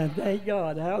 Amen. Thank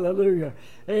God. Hallelujah.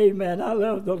 Amen. I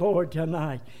love the Lord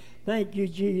tonight. Thank you,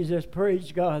 Jesus.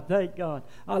 Praise God. Thank God.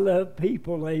 I love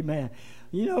people. Amen.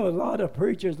 You know, a lot of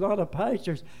preachers, a lot of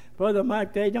pastors, Brother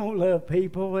Mike, they don't love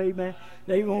people. Amen.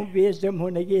 They won't visit them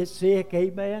when they get sick.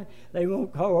 Amen. They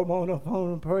won't call them on the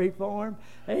phone and pray for them.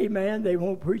 Amen. They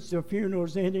won't preach their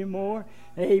funerals anymore.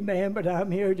 Amen. But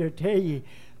I'm here to tell you,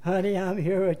 honey, I'm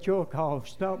here at your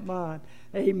cost, not mine.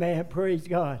 Amen. Praise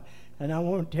God. And I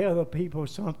want to tell the people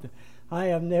something. I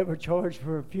have never charged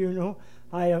for a funeral.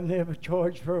 I have never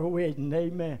charged for a wedding.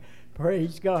 Amen.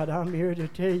 Praise God. I'm here to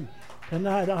tell you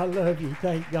tonight I love you.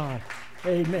 Thank God.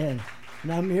 Amen.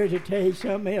 And I'm here to tell you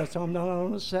something else. I'm not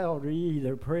on a salary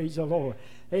either. Praise the Lord.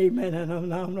 Amen. And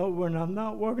I'm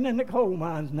not working in the coal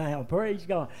mines now. Praise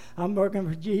God. I'm working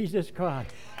for Jesus Christ.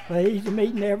 But He's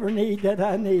meeting every need that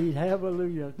I need.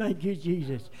 Hallelujah. Thank you,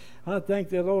 Jesus. I thank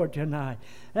the Lord tonight.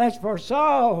 As for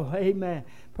Saul, amen.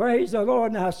 Praise the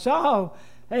Lord. Now Saul,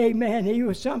 amen, he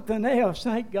was something else.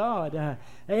 Thank God.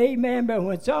 Amen. But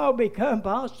when Saul became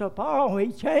Apostle Paul,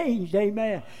 he changed.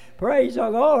 Amen. Praise the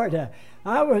Lord.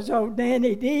 I was old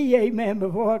Dannie D, amen,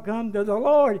 before I come to the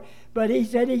Lord. But he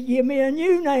said he'd give me a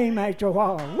new name after a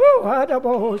while. Woo!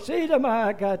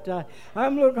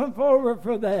 I'm looking forward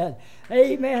for that.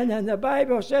 Amen. And the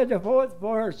Bible said the fourth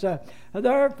verse,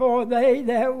 therefore they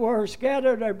that were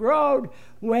scattered abroad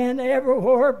went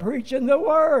everywhere preaching the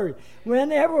word.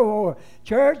 Went everywhere.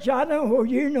 Church, I don't know whether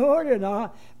you know it or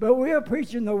not, but we're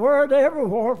preaching the word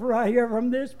everywhere right here from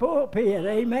this pulpit.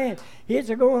 Amen. It's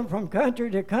going from country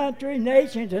to country,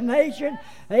 nation to nation.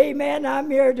 Amen. I'm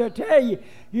here to tell you,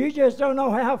 you just don't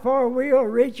know how far we are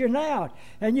reaching out.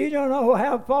 And you don't know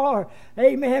how far,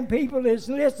 amen, people is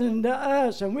listening to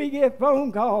us. And we get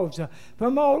phone calls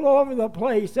from all over the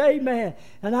place. Amen.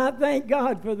 And I thank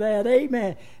God for that.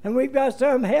 Amen. And we've got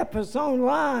some help us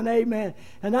online. Amen.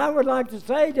 And I would like to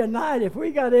say tonight, if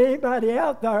we got anybody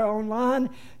out there online,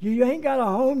 you ain't got a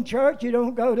home church, you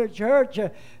don't go to church,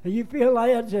 you feel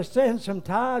like to send some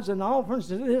tithes and offerings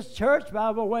to this church,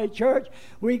 Bible Way Church,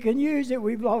 we can use it.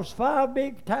 We've lost 5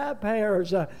 big tithe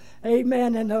payers,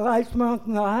 amen, in the last month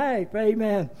and a half.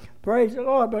 Amen. Praise the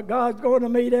Lord. But God's going to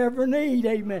meet every need.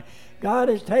 Amen. God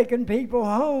is taking people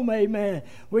home. Amen.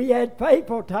 We had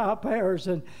faithful tithe payers,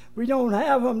 and we don't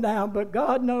have them now, but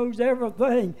God knows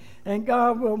everything, and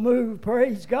God will move.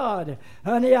 Praise God.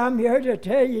 Honey, I'm here to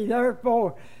tell you,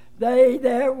 therefore, they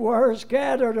that were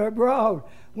scattered abroad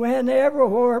went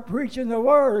everywhere preaching the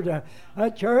word.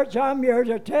 Church, I'm here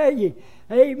to tell you,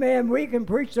 amen, we can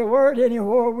preach the word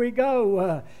anywhere we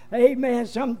go. Amen.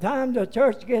 Sometimes the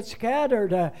church gets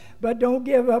scattered, but don't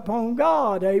give up on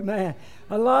God. Amen.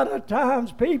 A lot of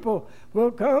times people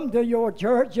will come to your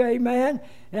church, amen,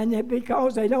 and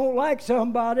because they don't like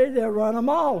somebody, they'll run them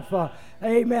off.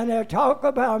 Amen. They'll talk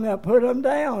about them, they'll put them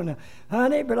down.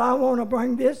 Honey, but I want to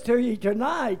bring this to you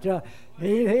tonight.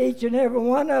 Each and every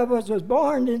one of us was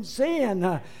born in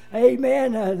sin.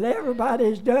 Amen.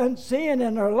 Everybody's done sin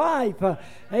in their life.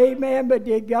 Amen. But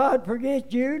did God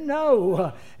forget you?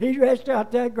 No. He stretched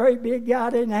out that great big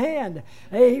guiding hand.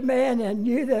 Amen. And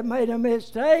you that made a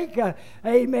mistake,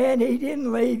 amen, He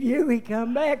didn't leave you. He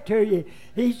come back to you.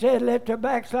 He said, let the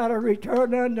backslider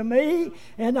return unto me,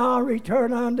 and I'll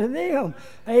return unto them.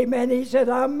 Amen. He said,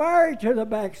 I'm married to the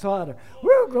backslider.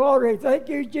 Well, glory. Thank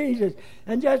you, Jesus.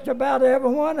 And just about every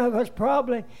one of us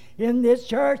probably in this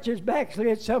church is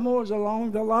backslid somewhere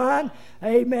along the line.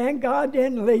 Amen. God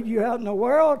didn't leave you out in the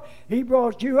world. He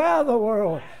brought you out of the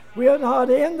world. We're not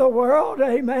in the world.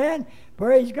 Amen.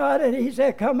 Praise God. And He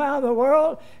said, come out of the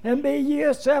world and be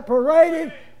ye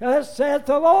separated Thus saith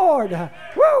the Lord.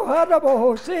 Woo!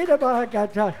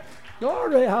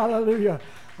 Glory, hallelujah.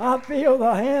 I feel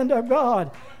the hand of God.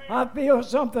 I feel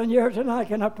something here tonight.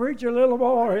 Can I preach a little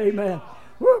more? Amen.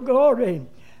 Woo, glory.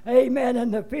 Amen.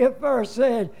 And the 5th verse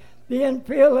said, Then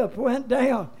Philip went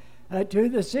down to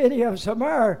the city of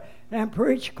Samaria and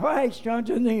preached Christ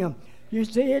unto them. You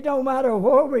see, it don't matter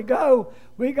where we go,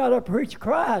 we got to preach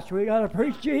Christ. We got to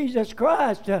preach Jesus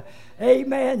Christ.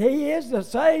 Amen. He is the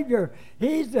Savior.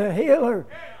 He's the healer.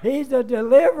 He's the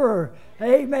deliverer.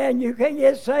 Amen. You can't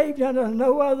get saved under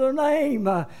no other name.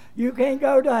 You can't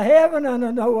go to heaven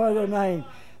under no other name.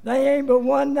 They ain't but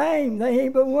one name. They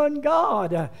ain't but one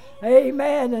God.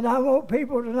 Amen. And I want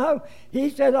people to know, he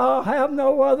said, I'll have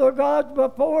no other gods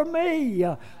before me.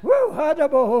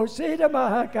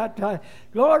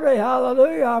 Glory,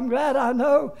 hallelujah. I'm glad I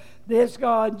know this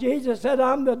God. Jesus said,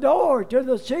 I'm the door to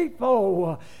the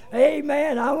sheepfold.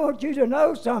 Amen. I want you to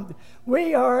know something.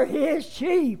 We are his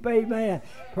sheep. Amen.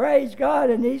 Praise God.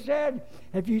 And he said,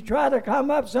 if you try to come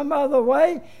up some other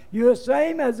way, you're the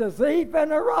same as a thief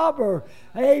and a robber.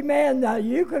 Amen. Now,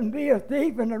 you can be a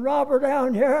thief and a robber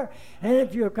down here, and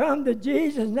if you come to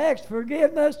Jesus next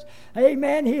forgiveness,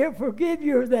 amen, he'll forgive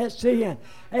you that sin.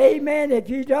 Amen. If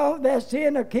you don't, that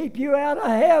sin will keep you out of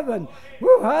heaven.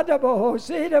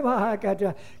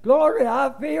 Glory,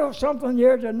 I feel something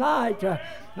here tonight.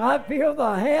 I feel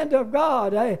the hand of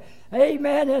God.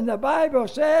 Amen. And the Bible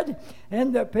said,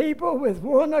 and the people with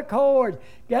one accord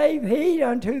gave heed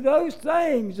unto those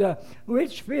things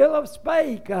which Philip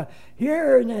spake,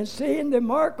 hearing and seeing the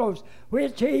miracles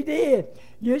which he did.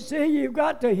 You see, you've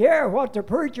got to hear what the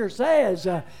preacher says.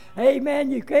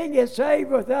 Amen. You can't get saved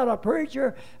without a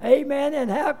preacher. Amen. And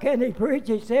how can he preach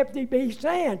except he be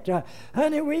sent?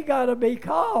 Honey, we got to be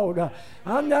called.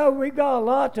 I know we got a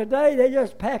lot today. They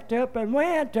just packed up and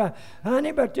went.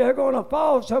 Honey, but they're going to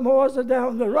fall somewhere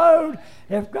down the road.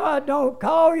 If God don't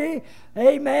call you,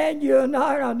 amen, you're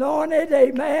not anointed.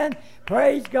 Amen.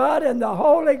 Praise God. And the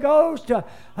Holy Ghost,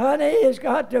 honey, has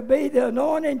got to be the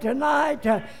anointing tonight.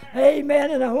 Amen.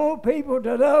 And I want people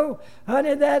to know,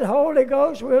 honey, that Holy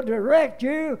Ghost will direct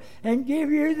you and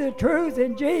give you the truth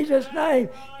in Jesus' name.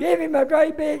 Give him a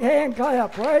great big hand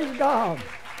clap. Praise God.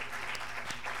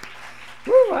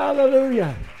 Woo,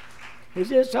 hallelujah. Is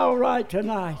this all right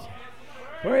tonight?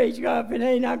 Praise God. If it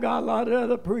ain't, I got a lot of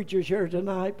other preachers here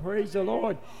tonight. Praise the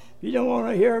Lord. If you don't want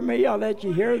to hear me, I'll let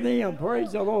you hear them.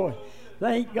 Praise the Lord.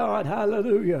 Thank God.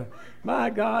 Hallelujah.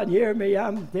 My God, hear me.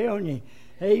 I'm telling you.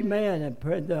 Amen.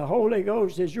 And the Holy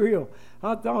Ghost is real.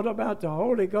 I thought about the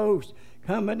Holy Ghost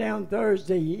coming down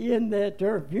Thursday in that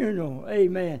funeral.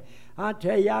 Amen. I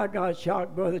tell you, I got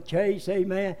shocked, Brother Chase.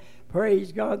 Amen.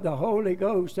 Praise God, the Holy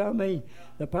Ghost. I mean,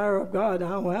 the power of God. I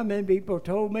don't know how many people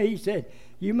told me, he said,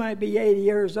 you might be 80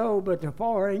 years old, but the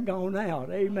fire ain't gone out.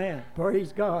 Amen.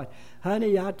 Praise God.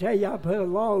 Honey, I tell you, I put a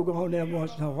log on them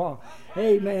once in a while.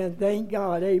 Amen. Thank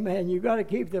God. Amen. You got to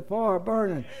keep the fire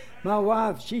burning. My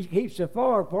wife, she keeps the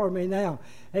fire for me now.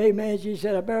 Amen. She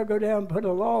said, I better go down and put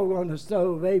a log on the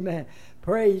stove. Amen.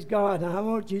 Praise God. And I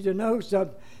want you to know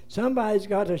something. Somebody's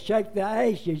got to shake the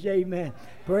ashes. Amen.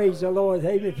 Praise the Lord.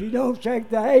 Amen. If you don't shake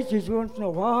the ashes once in a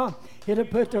while, it'll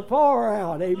put the fire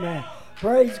out. Amen.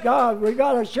 Praise God. We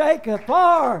got to shake the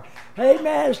fire.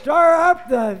 Amen. Stir up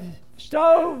the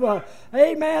stove.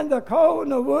 Amen. The coal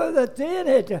and the wood that's in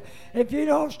it. If you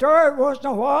don't stir it once in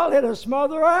a while, it'll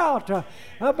smother out.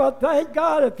 But thank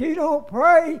God, if you don't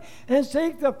pray and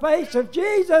seek the face of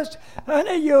Jesus,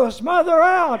 honey, you'll smother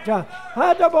out.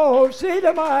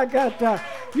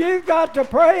 You've got to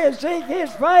pray and seek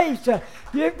his face.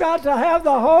 You've got to have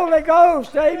the Holy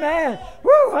Ghost. Amen.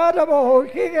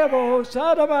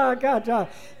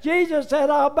 Jesus said,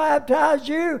 I'll baptize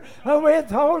you with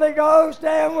Holy Ghost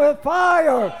and with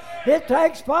fire. It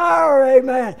takes fire.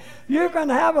 Amen. You can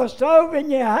have a stove in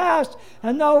your house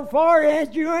and no fire in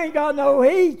it. You ain't got no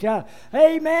heat.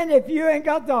 Amen. If you ain't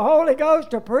got the Holy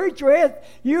Ghost to preach with,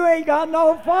 you ain't got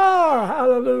no fire.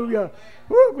 Hallelujah.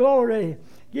 Woo, glory.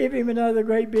 Give him another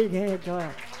great big hand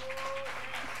clap.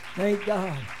 Thank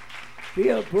God.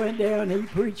 Philip went down, he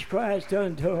preached Christ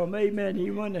unto him. Amen. He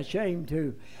wasn't ashamed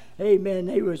to. Amen.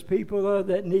 There was people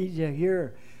that need to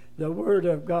hear the word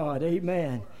of God.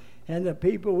 Amen. And the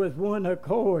people with one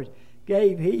accord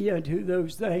gave heed unto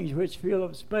those things which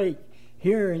Philip spake,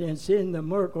 hearing and seeing the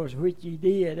miracles which he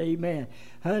did. Amen.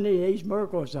 Honey, these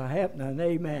miracles are happening.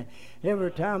 Amen.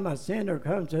 Every time a sinner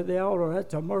comes to the altar,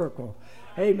 that's a miracle.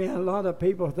 Amen. A lot of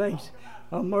people think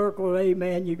a miracle,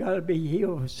 amen, you got to be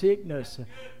healed of sickness.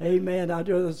 Amen. I'd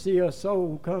rather see a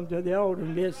soul come to the altar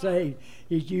and get saved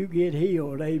as you get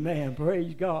healed. Amen.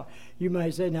 Praise God. You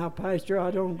may say, now, Pastor,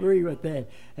 I don't agree with that.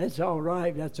 That's all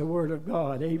right. That's the word of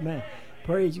God. Amen.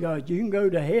 Praise God. You can go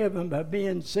to heaven by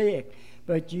being sick,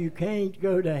 but you can't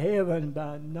go to heaven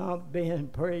by not being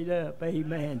prayed up.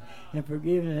 Amen. And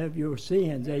forgiven of your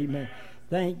sins. Amen.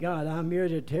 Thank God. I'm here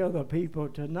to tell the people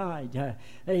tonight.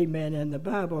 Amen. And the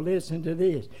Bible, listen to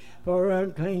this. For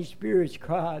unclean spirits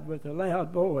cried with a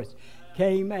loud voice,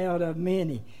 came out of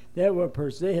many that were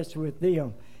possessed with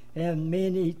them, and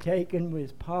many taken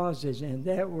with palsies, and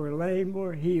that were lame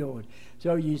were healed.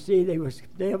 So you see, they was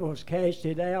devils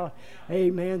casted out.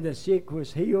 Amen. The sick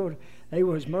was healed. There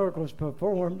was miracles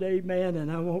performed. Amen.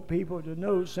 And I want people to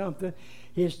know something.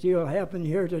 It's still happening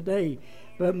here today.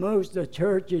 But most of the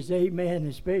churches, amen,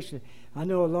 especially, I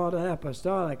know a lot of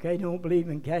apostolic, they don't believe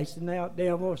in casting out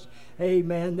devils.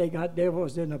 Amen. They got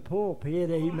devils in the pulpit.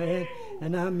 Amen.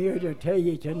 And I'm here to tell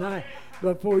you tonight,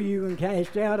 before you can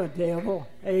cast out a devil,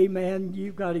 amen,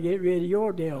 you've got to get rid of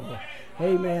your devil.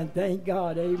 Amen. Thank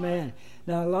God. Amen.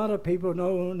 Now, a lot of people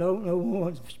don't know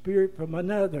one spirit from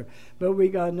another, but we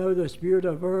got to know the spirit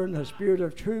of error and the spirit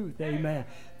of truth. Amen.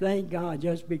 Thank God.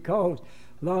 Just because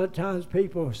a lot of times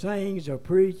people sings or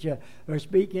preach or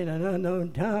speak in an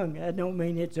unknown tongue, that don't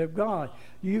mean it's of God.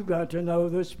 You've got to know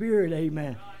the Spirit,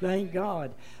 amen. Thank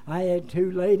God. I had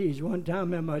two ladies one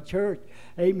time in my church,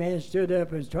 amen, stood up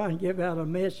and was trying to give out a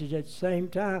message at the same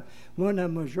time. One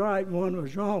of them was right and one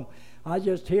was wrong. I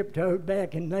just tiptoed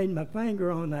back and laid my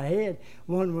finger on the head.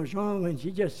 One was wrong, and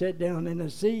she just sat down in the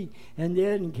seat and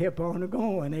then kept on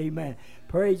going, amen.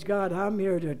 Praise God. I'm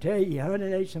here to tell you, honey,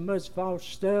 there's so much false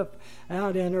stuff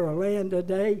out in our land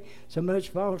today, so much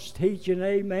false teaching,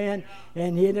 amen,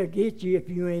 and it'll get you if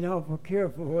you ain't awful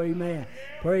careful, amen.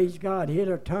 Praise God.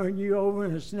 It'll turn you over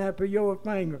in a snap of your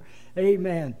finger,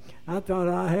 amen. I thought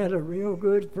I had a real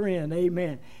good friend,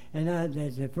 amen, and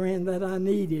that's a friend that I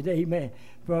needed, amen,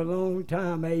 for a long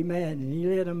time, amen. And he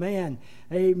let a man,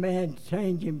 amen,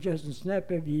 change him just a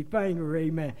snap of your finger,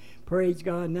 amen. Praise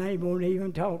God. Now he won't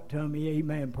even talk to me,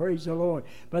 amen. Praise the Lord.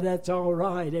 But that's all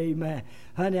right, amen.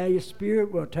 Honey, your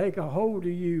spirit will take a hold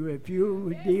of you if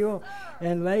you deal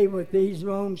and lay with these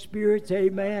wrong spirits,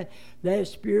 amen. That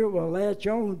spirit will latch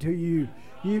on to you.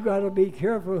 You got to be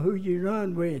careful who you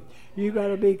run with. You got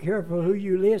to be careful who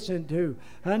you listen to.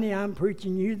 Honey, I'm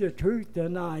preaching you the truth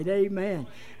tonight. Amen.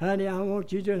 Honey, I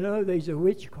want you to know there's a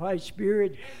witchcraft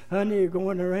spirit, honey,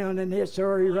 going around in this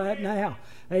area right now.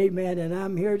 Amen. And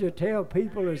I'm here to tell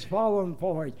people that's falling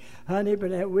for it. Honey,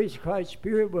 but that witchcraft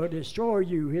spirit will destroy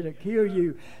you. It'll kill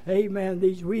you. Amen.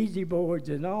 These Ouija boards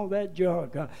and all that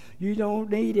junk. You don't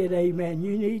need it. Amen.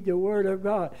 You need the Word of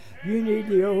God. You need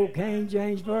the old King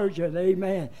James Version.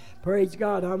 Amen. Praise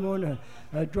God. I'm going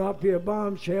to drop you a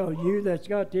bombshell. You that's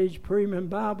got these premium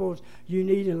Bibles, you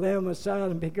need to lay them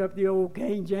aside and pick up the old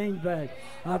King James back.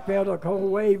 I felt a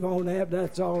cold wave on that, but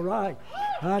that's all right.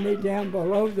 Honey, down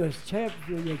below this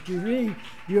chapter that you read,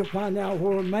 you'll find out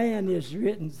where man is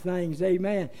written things.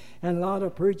 Amen. And a lot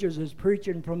of preachers is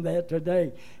preaching from that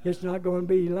today. It's not going to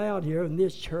be loud here in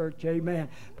this church. Amen.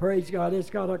 Praise God. It's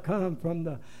got to come from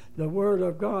the Word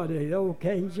of God, the old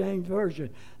King James Version.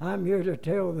 I'm here to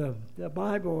tell the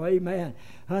Bible, amen.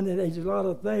 Honey, there's a lot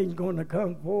of things going to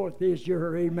come forth this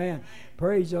year, amen.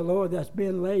 Praise the Lord, that's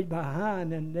been laid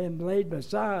behind and then laid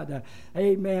beside,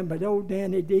 amen. But old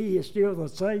Dannie D is still the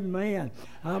same man.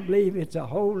 I believe it's a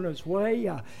holiness way.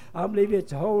 I believe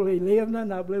it's holy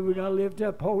living. I believe we got to lift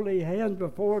up holy hands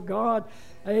before God,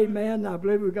 amen. I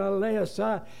believe we got to lay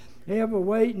aside every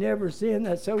weight and every sin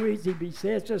that so easily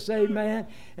besets us, amen.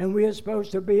 And we're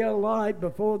supposed to be a light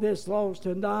before this lost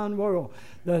and dying world.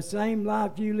 The same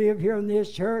life you live here in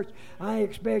this church, I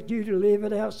expect you to live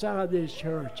it outside this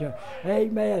church.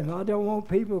 Amen. I don't want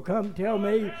people come tell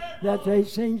me that they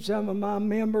seen some of my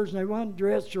members and they wasn't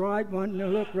dressed right, wasn't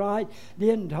look right,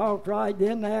 didn't talk right,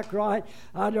 didn't act right.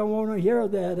 I don't want to hear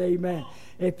that, amen.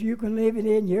 If you can live it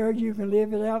in here, you can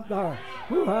live it out there.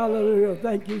 Ooh, hallelujah.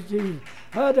 Thank you, Jesus.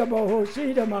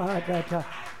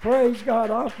 Praise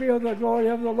God. I feel the glory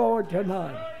of the Lord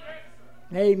tonight.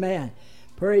 Amen.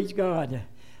 Praise God.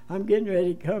 I'm getting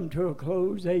ready to come to a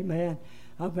close. Amen.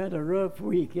 I've had a rough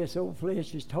week. This old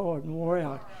flesh is tired and wore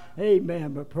out.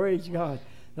 Amen. But praise God.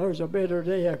 There's a better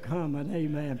day a coming.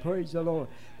 Amen. Praise the Lord.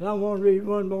 And I want to read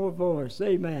one more verse.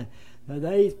 Amen. The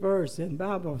 8th verse in the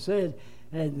Bible said,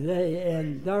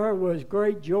 and there was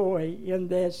great joy in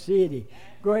that city.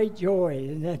 Great joy.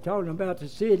 And they're talking about the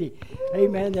city.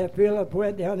 Amen. That Philip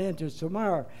went down into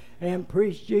Samaria and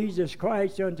preached Jesus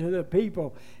Christ unto the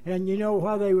people. And you know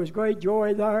why there was great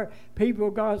joy there?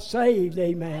 People got saved.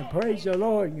 Amen. Praise the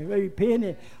Lord. They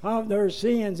repented of their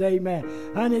sins. Amen.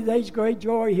 Honey, there's great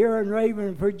joy here in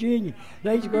Raven, Virginia.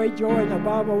 There's great joy in the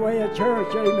Bible Way of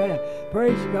Church. Amen.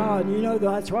 Praise God. You know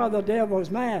that's why the devil's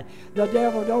mad. The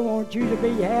devil don't want you to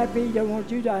be happy. He don't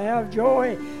want you to have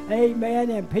joy.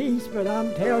 Amen. And peace. But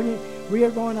I'm telling you, we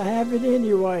are going to have it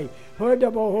anyway. There's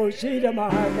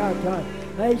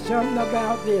something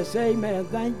about this. Amen.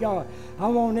 Thank God. I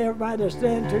want everybody to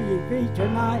stand to your feet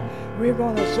tonight. We're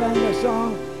going to sing a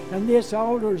song, and this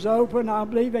altar's open. I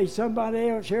believe there's somebody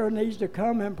else here needs to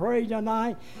come and pray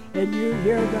tonight, and you're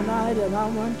here tonight, and I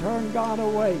won't turn God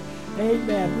away.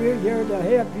 Amen. We're here to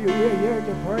help you. We're here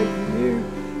to pray for you.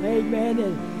 Amen.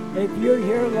 And if you're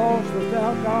here lost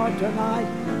without God tonight,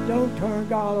 don't turn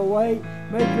God away.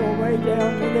 Make your way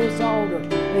down to this altar.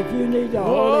 If you need the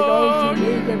Holy Ghost, you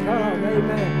need to come.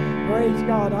 Amen. Praise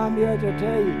God. I'm here to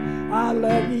tell you, I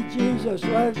love you. Jesus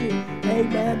loves you.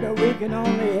 Amen. But we can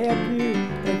only help you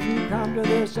if you come to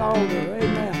this altar.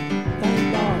 Amen.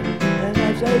 Thank God. And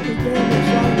as they begin to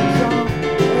sing the song,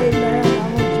 amen, I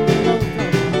want you to know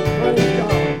something. Praise God.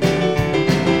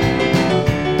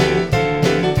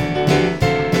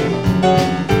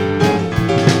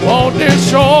 On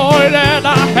this joy that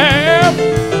I have,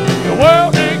 the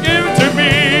world didn't give it to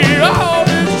me. All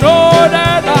this joy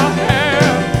that I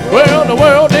have, well, the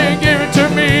world didn't give it to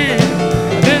me.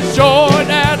 This joy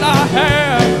that I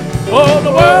have, oh,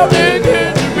 the world didn't give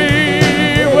it to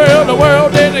me. Well, the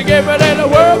world didn't give it, and the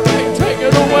world can't take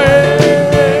it away.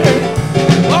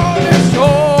 All this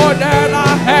joy that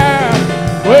I have,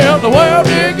 well, the world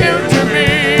didn't give it to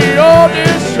me. All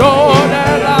this joy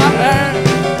that I have,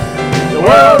 the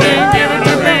world didn't give it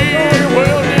to me.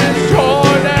 Well, this joy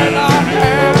that I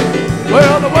have,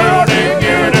 well, the world didn't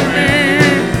give it to me.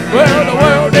 Well, the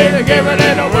world didn't give it,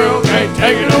 and the world can't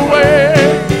take it away.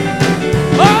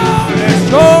 Oh, this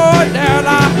joy that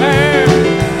I have,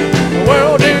 the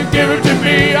world didn't give it to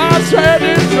me. I said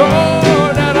this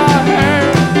joy that I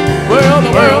have, well,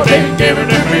 the world didn't give it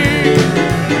to me.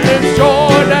 This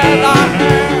joy that I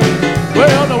have,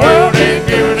 well, the world didn't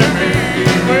give it to me.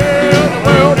 Well, the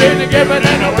world didn't give it,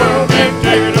 and the world can't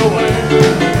take it away.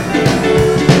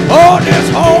 Oh, this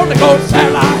Holy Ghost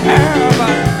that I have,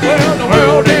 well, the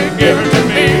world didn't give it to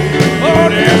me.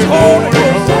 Oh, this Holy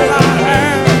Ghost that I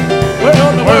have,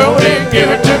 well, the world didn't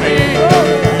give it to me.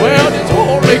 Well, this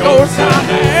Holy Ghost I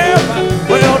have,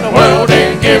 well, the world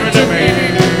didn't give it to me.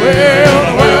 Well,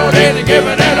 the world didn't give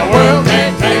it, and the world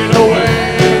can't take it away.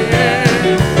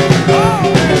 Oh,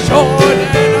 this joy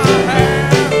that I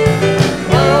have,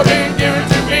 the world didn't give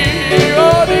it to me.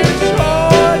 Oh, this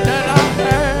joy that I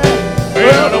have,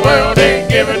 well, the world didn't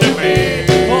give it to me.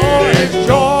 Oh, this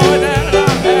joy that I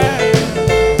have,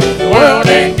 the world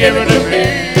didn't give it to me.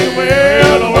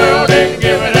 Well, the world didn't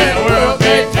give it, and the world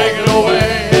can't take it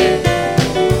away.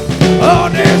 Oh,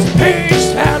 this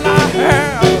peace that I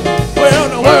have, well,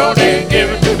 the world didn't give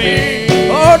it to me.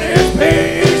 Oh, this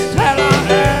peace that I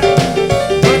have,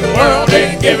 well, the world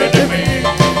didn't give it to me.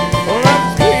 Oh,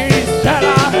 this peace that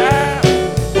I have,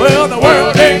 well, the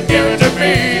world didn't give it to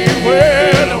me.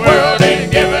 Well, the world didn't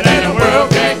give it, and the world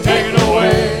can't take it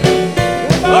away.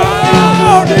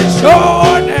 Oh, this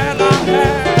joy that I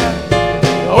have,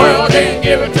 the world didn't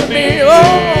give it to me.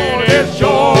 Oh, this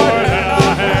joy that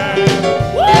I have,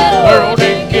 the world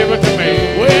didn't give it to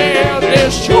me. Well,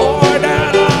 this joy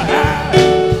that I have,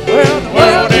 well, the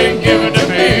world didn't give it to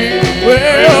me.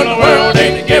 Well, the world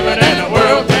didn't give it, and the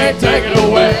world can't take it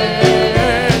away.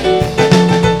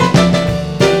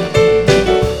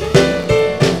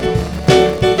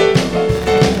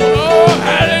 Oh,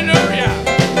 hallelujah.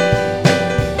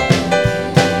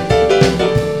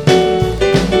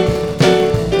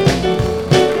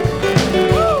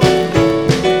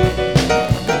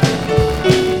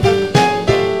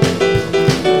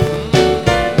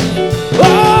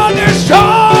 Oh, this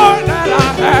joy that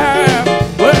I have,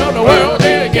 well, the world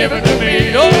didn't give it to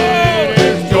me. Oh,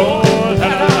 this joy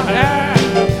that I have,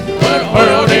 well, the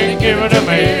world didn't give it to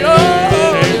me.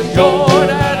 Oh, this joy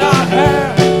that I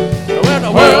have, well,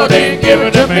 the world didn't give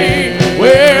it to me.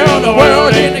 Well, the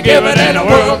world didn't give it, and the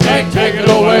world can't take it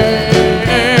away.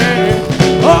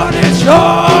 Oh, this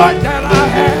joy that I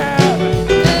have,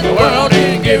 the world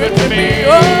didn't give it to me.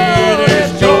 Oh,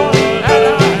 this joy that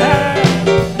I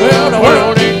have, well, the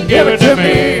world didn't give it to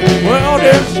me. Well,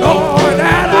 this joy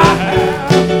that I have,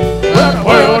 well, the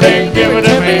world didn't give it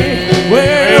to me.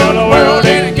 Well, the world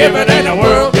didn't give it, and the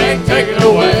world can't take it away.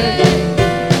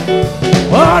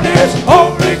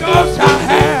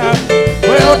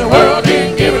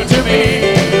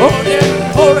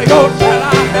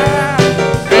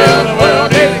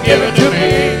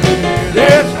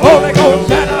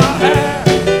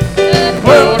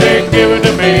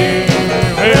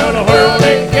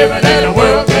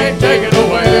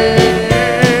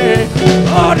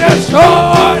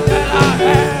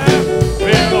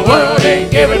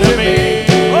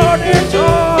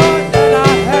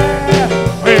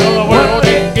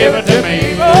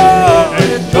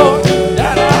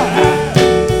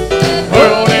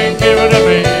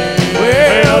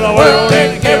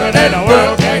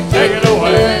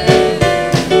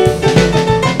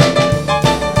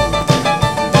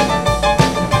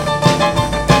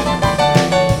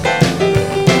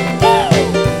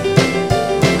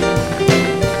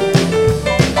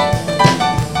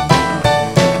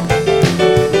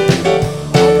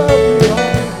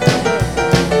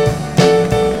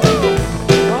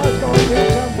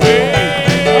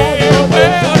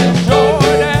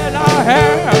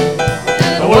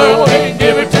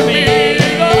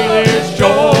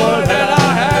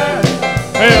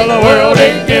 Well, the world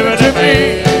ain't giving to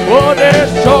me. Oh,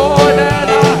 this joy that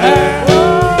I have.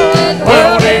 The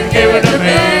world ain't giving to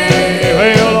me.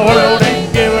 Well, the world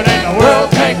ain't giving and the world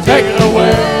can't take it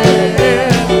away.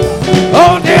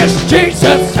 Oh, this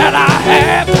Jesus that I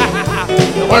have.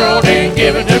 The world ain't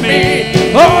giving to me.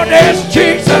 Oh, this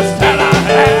Jesus that I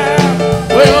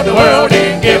have. Well, the world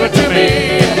ain't giving to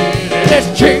me. This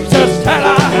Jesus that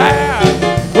I have.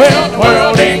 Well, the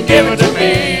world ain't giving to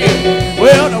me.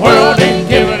 Well, the world ain't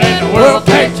giving and the world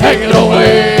can't take it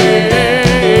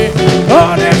away.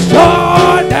 Oh, this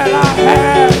joy that I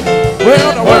have.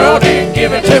 Well, the world ain't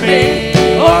giving to me.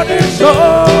 Oh, this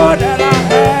joy that I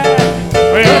have.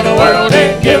 Well, the world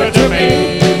ain't giving to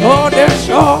me. Oh, this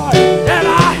joy that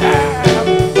I have.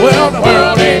 Well, the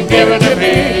world ain't giving to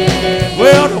me.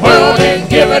 Well, the world ain't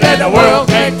giving and the world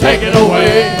can't take it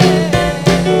away.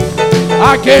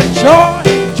 I get joy,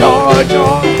 joy,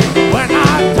 joy when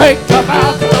I think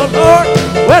about the Lord.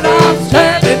 When I'm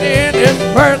standing in His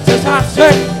presence, I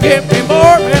say, give me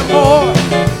more and more.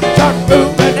 Start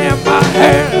moving in my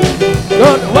hands,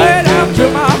 good way down to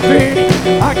my feet.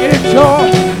 I get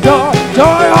joy, joy,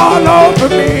 joy all over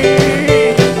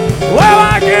me. Well,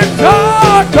 I get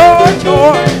joy, joy,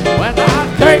 joy when I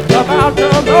think about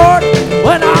the Lord.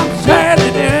 When I'm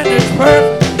standing in His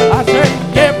presence, I say,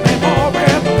 give me more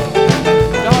and more.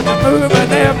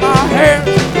 Moving in my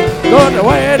hands, going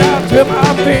way down to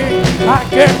my feet. I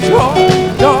get joy,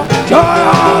 joy, joy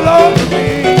all over me.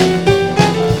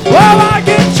 Well, I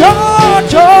get joy,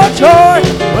 joy, joy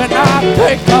when I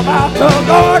think about the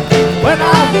Lord. When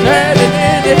I'm standing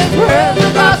in His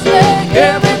presence, I say,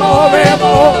 give me more and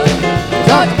more.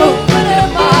 Start moving in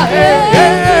my hands,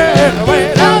 yeah,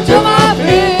 way down to my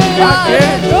feet. I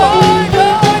get joy,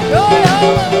 joy, joy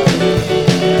all over me.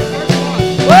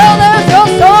 Well, there's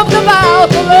just something about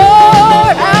the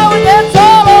Lord, how He gets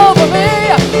all over me.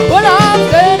 When I'm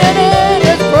standing in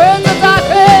His presence, I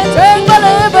can't take my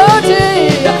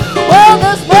liberty. Well,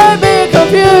 this may be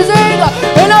confusing,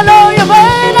 and I know you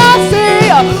may not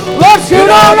see, but you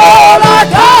don't know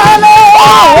like I know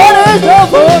what is done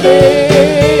for me.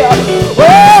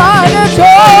 Well, I get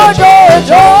joy, joy,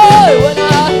 joy when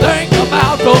I think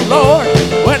about the Lord.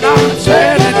 When I'm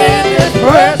standing in His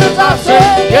presence, I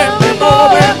say, give me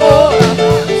more and more.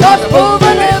 Start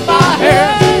moving in my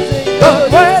hands,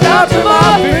 goes way down to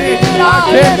my feet.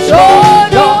 I get joy,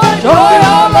 joy, joy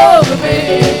all over me.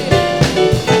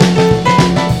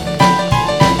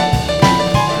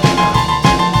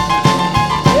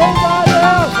 Anybody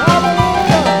else?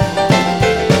 Hallelujah.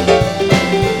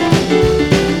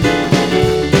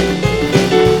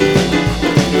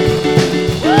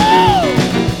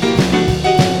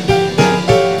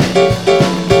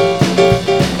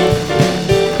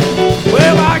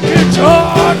 Well, I get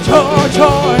joy, joy,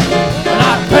 joy when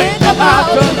I think about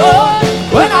the Lord.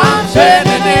 When I'm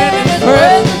standing in His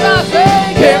presence, I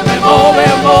say, give me more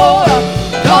and more.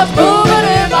 God's moving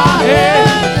in my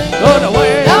hands, good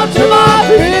way down to my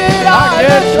feet. I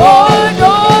get joy,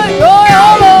 joy, joy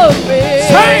all over me.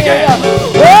 Sing it.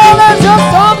 Well, there's just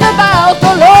something about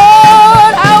the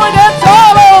Lord, how He gets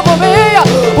all over me.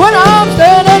 When I'm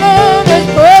standing in His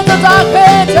presence, I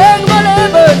can't take my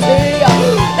liberty.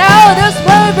 Now this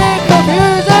may be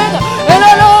confusing, and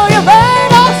I know you may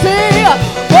not see,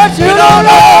 but you don't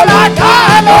know like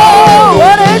I know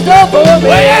what He's done for me.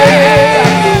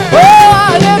 Well,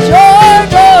 I get joy,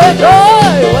 joy,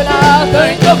 joy when I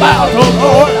think about the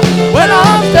Lord. When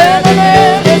I'm standing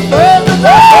in His presence,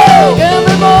 oh, give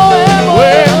me more and more.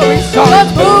 Well, He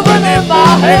starts moving in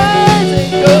my hands,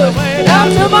 and good way down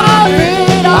to my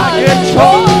feet. I get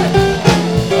joy.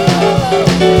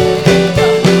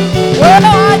 Well,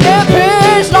 I get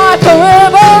peace like a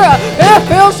river, it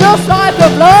feels just like the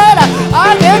blood.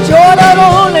 I get joy that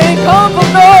only comes from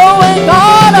knowing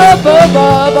God up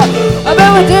above. I've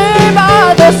been redeemed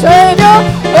by the Savior,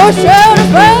 who shed His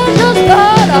precious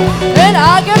blood. And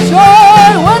I get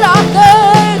joy when I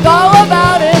think all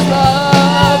about His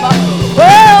love.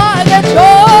 Well, I get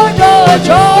joy, joy,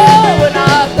 joy when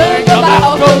I think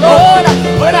about the Lord.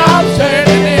 When I'm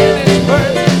standing in His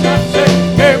presence, I say,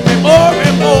 give me more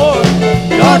and more.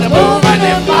 Lord, moving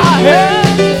in my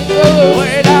hands,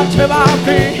 way down to my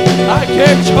feet. I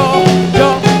get joy,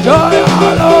 joy, joy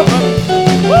all over me.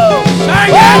 Woo!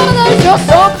 Sing it! Well, there's just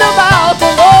something about the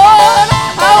Lord,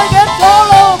 how He gets all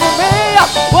over me.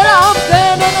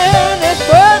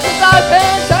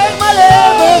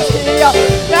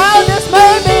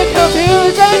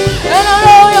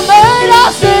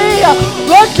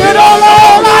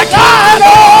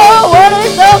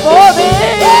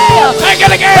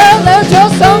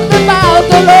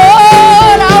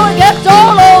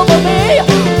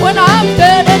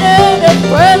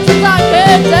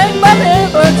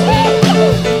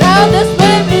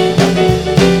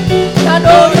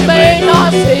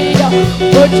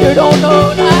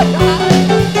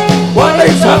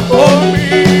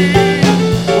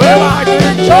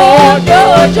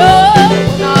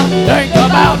 Think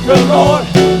about the Lord,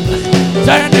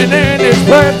 standing in His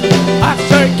presence. I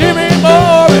say, give me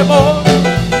more and more.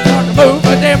 Start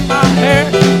moving in my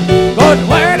head, going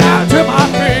way down to my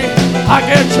feet. I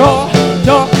get joy,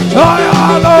 joy, joy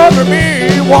all over me.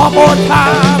 One more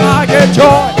time, I get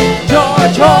joy, joy,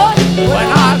 joy. When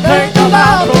I think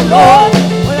about the Lord,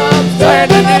 when I'm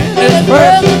standing in His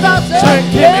presence, I say,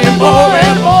 give me more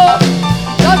and more.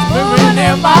 Just moving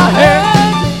in my head,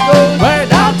 way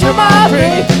down to my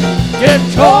feet. Get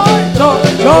joy, joy,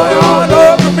 joy all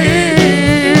over me.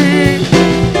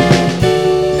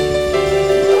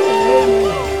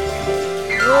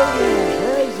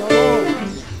 Praise the Lord.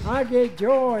 I get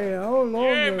joy, oh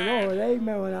Lord, Amen. Lord,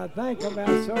 amen, when I think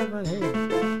about serving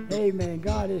Him. Amen.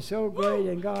 God is so great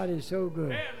and God is so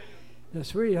good. The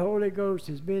sweet Holy Ghost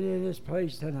has been in this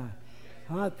place tonight.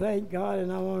 I thank God,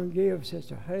 and I want to give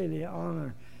Sister Haley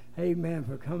honor, amen,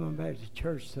 for coming back to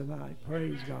church tonight.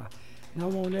 Praise God. And I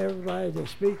want everybody to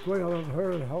speak well of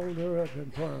her and hold her up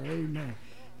in prayer. Amen.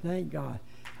 Thank God.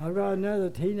 I've got another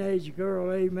teenage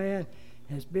girl, amen,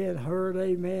 has been hurt,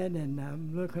 amen, and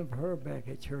I'm looking for her back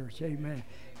at church. Amen.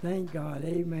 Thank God.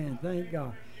 Amen. Thank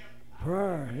God.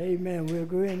 Prayer. Amen. We'll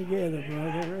go in together,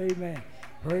 brother. Amen.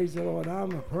 Praise the Lord.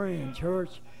 I'm a praying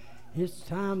church. It's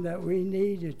time that we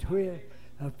need to quit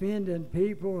offending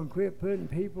people and quit putting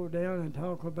people down and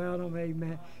talk about them.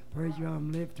 Amen. Praise God.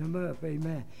 I'm lifting them up.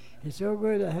 Amen. It's so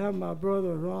good to have my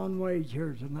brother Ron Wade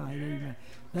here tonight. Amen.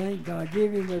 Thank God.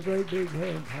 Give him a great big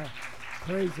hand.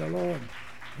 Praise the Lord.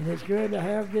 And it's good to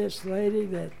have this lady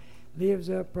that lives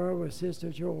up there with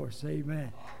Sister Joyce.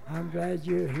 Amen. I'm glad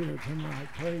you're here tonight.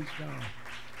 Praise God.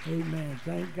 Amen.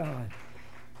 Thank God.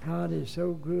 God is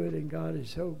so good and God is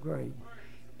so great.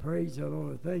 Praise the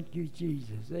Lord. Thank you,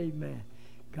 Jesus. Amen.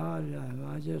 God,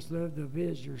 I just love the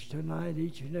visitors tonight,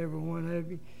 each and every one of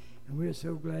you. And we're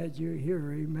so glad you're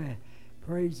here. Amen.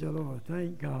 Praise the Lord.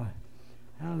 Thank God.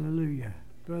 Hallelujah.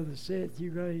 Brother Seth, you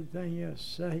got anything else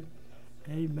to say?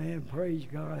 Amen. Praise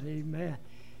God. Amen.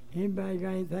 Anybody got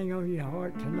anything on your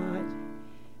heart tonight?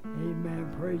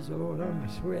 Amen. Praise the Lord. I'm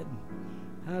sweating.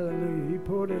 Hallelujah. He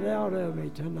pulled it out of me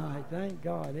tonight. Thank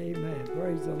God. Amen.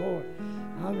 Praise the Lord.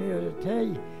 I'm here to tell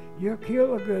you, you'll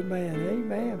kill a good man.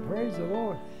 Amen. Praise the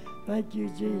Lord. Thank you,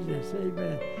 Jesus.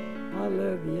 Amen. I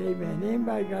love you. Amen.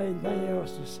 Anybody got anything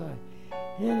else to say?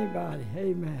 Anybody?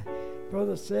 Amen.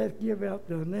 Brother Seth, give out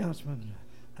the announcement.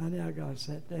 Honey, I got to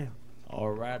sit down. All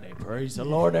righty. Praise the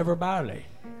Lord, everybody.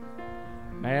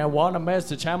 Man, what a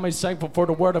message. How many thankful for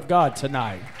the Word of God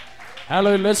tonight?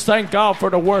 Hallelujah. Let's thank God for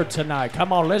the Word tonight.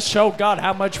 Come on, let's show God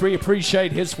how much we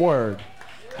appreciate His Word.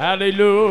 Hallelujah.